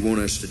that which You want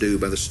us to do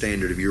by the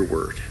standard of Your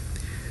Word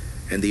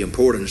and the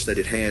importance that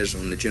it has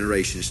on the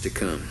generations to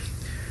come.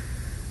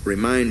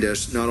 Remind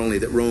us not only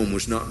that Rome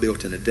was not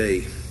built in a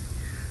day,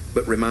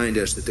 but remind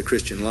us that the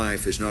Christian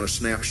life is not a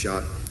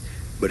snapshot,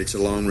 but it's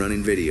a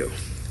long-running video.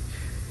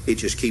 It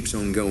just keeps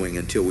on going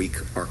until we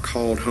are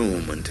called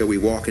home, until we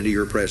walk into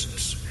Your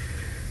presence.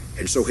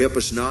 And so help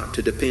us not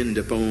to depend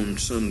upon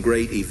some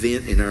great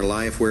event in our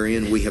life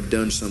wherein we have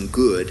done some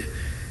good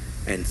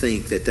and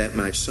think that that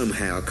might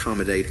somehow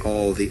accommodate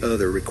all the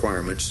other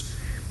requirements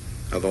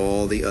of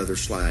all the other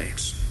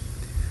slides.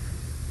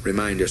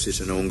 Remind us it's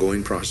an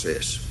ongoing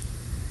process.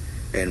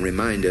 And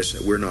remind us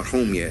that we're not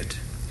home yet,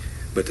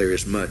 but there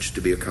is much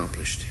to be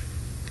accomplished.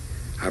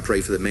 I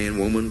pray for the man,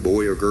 woman,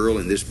 boy, or girl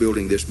in this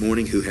building this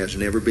morning who has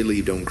never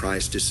believed on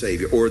Christ as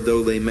Savior, or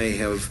though they may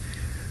have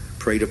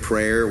prayed a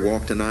prayer,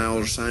 walked an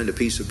aisle, signed a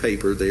piece of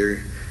paper,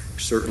 they're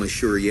certainly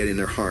sure yet in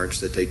their hearts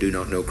that they do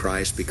not know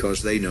Christ,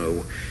 because they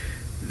know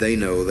they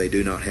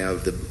do not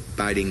have the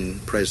abiding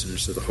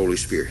presence of the Holy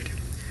Spirit.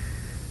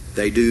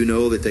 They do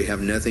know that they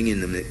have nothing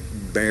in them that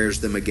bears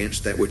them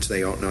against that which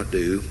they ought not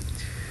do,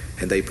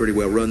 and they pretty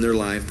well run their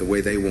life the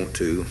way they want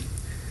to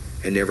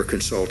and never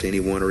consult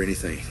anyone or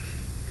anything.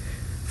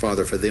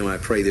 Father, for them I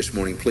pray this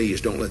morning,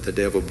 please don't let the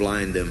devil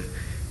blind them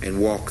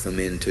and walk them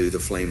into the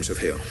flames of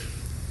hell.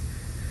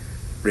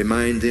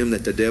 Remind them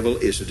that the devil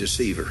is a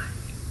deceiver,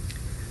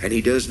 and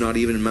he does not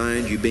even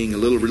mind you being a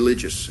little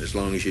religious as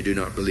long as you do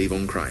not believe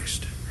on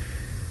Christ.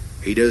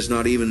 He does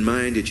not even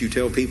mind that you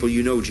tell people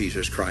you know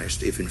Jesus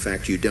Christ. If in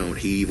fact you don't,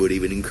 he would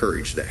even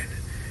encourage that.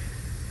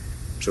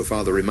 So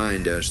Father,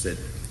 remind us that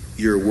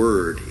your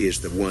word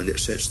is the one that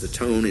sets the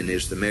tone and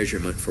is the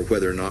measurement for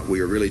whether or not we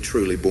are really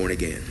truly born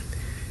again.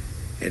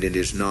 And it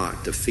is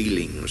not the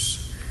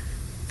feelings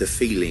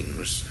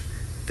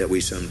that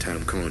we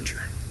sometimes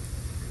conjure.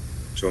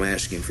 So I'm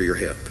asking for your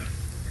help.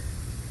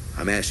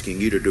 I'm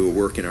asking you to do a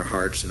work in our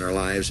hearts and our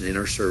lives and in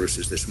our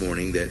services this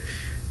morning that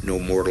no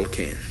mortal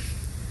can.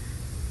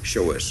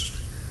 Show us,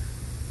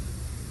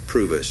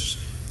 prove us,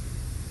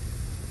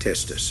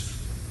 test us,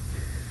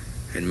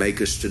 and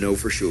make us to know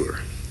for sure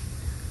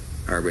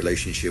our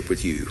relationship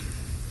with you.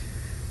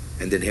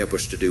 And then help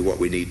us to do what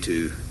we need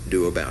to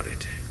do about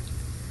it.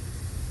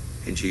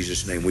 In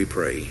Jesus' name we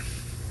pray.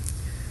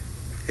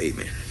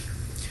 Amen.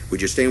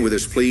 Would you stand with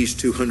us, please?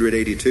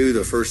 282,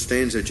 the first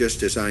stanza,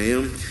 just as I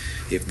am.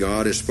 If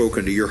God has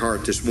spoken to your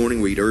heart this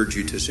morning, we'd urge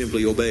you to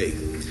simply obey.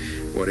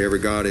 Whatever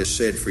God has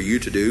said for you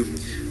to do,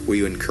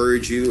 we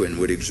encourage you and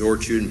would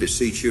exhort you and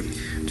beseech you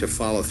to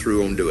follow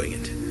through on doing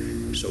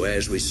it. So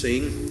as we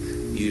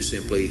sing, you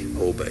simply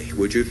obey.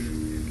 Would you?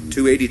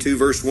 282,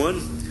 verse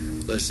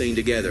 1. Let's sing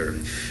together.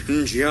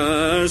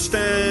 Just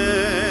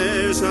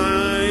as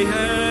I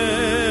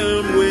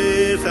am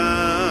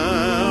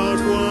without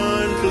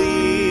one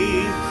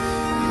plea.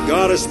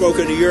 God has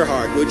spoken to your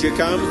heart. Would you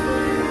come?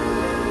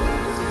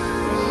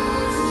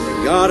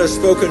 God has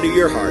spoken to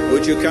your heart.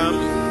 Would you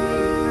come?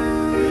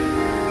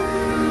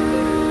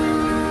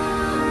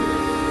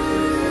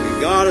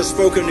 God has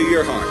spoken to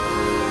your heart.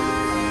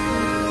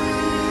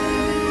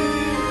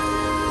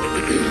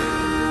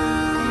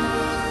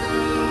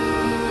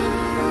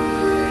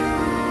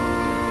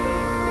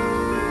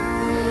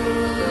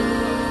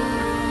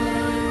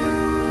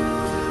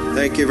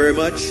 Thank you very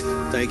much.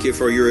 Thank you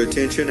for your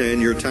attention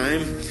and your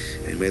time.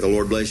 And may the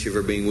Lord bless you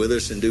for being with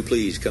us. And do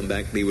please come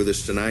back and be with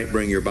us tonight.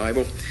 Bring your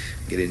Bible.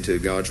 Get into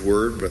God's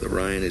Word. Brother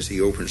Ryan, as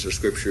he opens the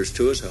Scriptures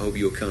to us, I hope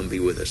you'll come be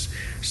with us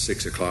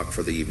 6 o'clock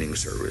for the evening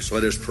service.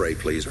 Let us pray,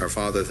 please. Our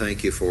Father,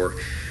 thank you for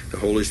the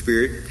Holy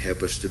Spirit.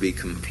 Help us to be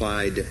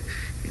compliant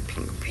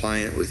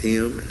with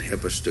Him, and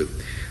help us to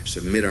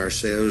submit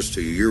ourselves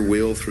to your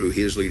will through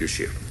His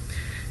leadership.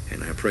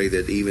 And I pray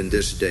that even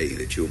this day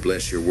that you'll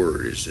bless your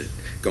word as it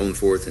going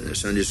forth in the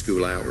Sunday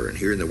school hour and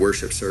here in the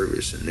worship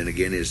service. And then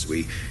again as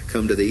we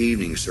come to the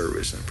evening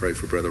service, I pray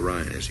for Brother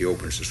Ryan as he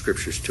opens the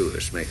Scriptures to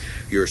us. May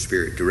your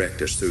Spirit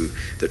direct us through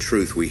the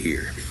truth we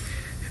hear.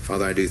 And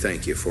Father, I do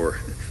thank you for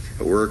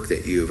a work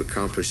that you have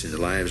accomplished in the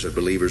lives of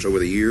believers over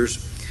the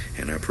years.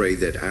 And I pray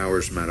that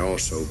ours might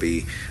also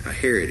be a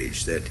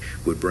heritage that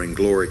would bring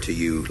glory to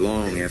you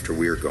long after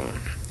we are gone.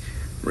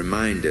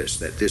 Remind us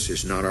that this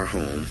is not our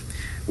home.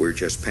 We're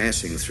just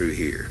passing through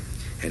here,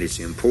 and it's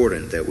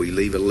important that we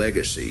leave a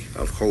legacy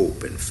of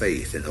hope and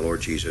faith in the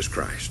Lord Jesus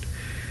Christ.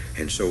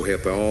 And so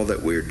help all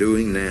that we're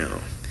doing now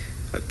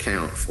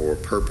account for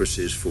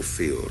purposes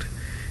fulfilled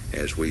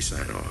as we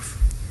sign off.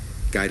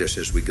 Guide us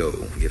as we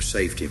go. Give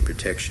safety and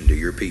protection to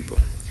your people.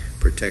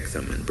 Protect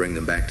them and bring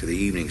them back to the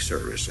evening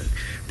service, and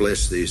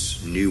bless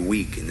this new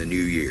week in the new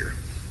year.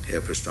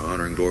 Help us to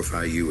honor and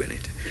glorify you in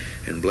it.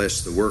 And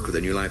bless the work of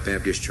the New Life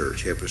Baptist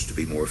Church. Help us to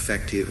be more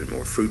effective and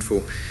more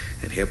fruitful.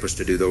 And help us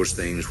to do those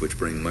things which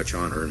bring much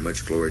honor and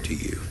much glory to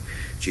you.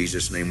 In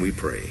Jesus' name we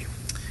pray.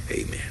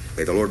 Amen.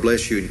 May the Lord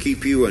bless you and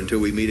keep you until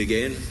we meet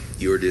again.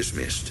 You are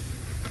dismissed.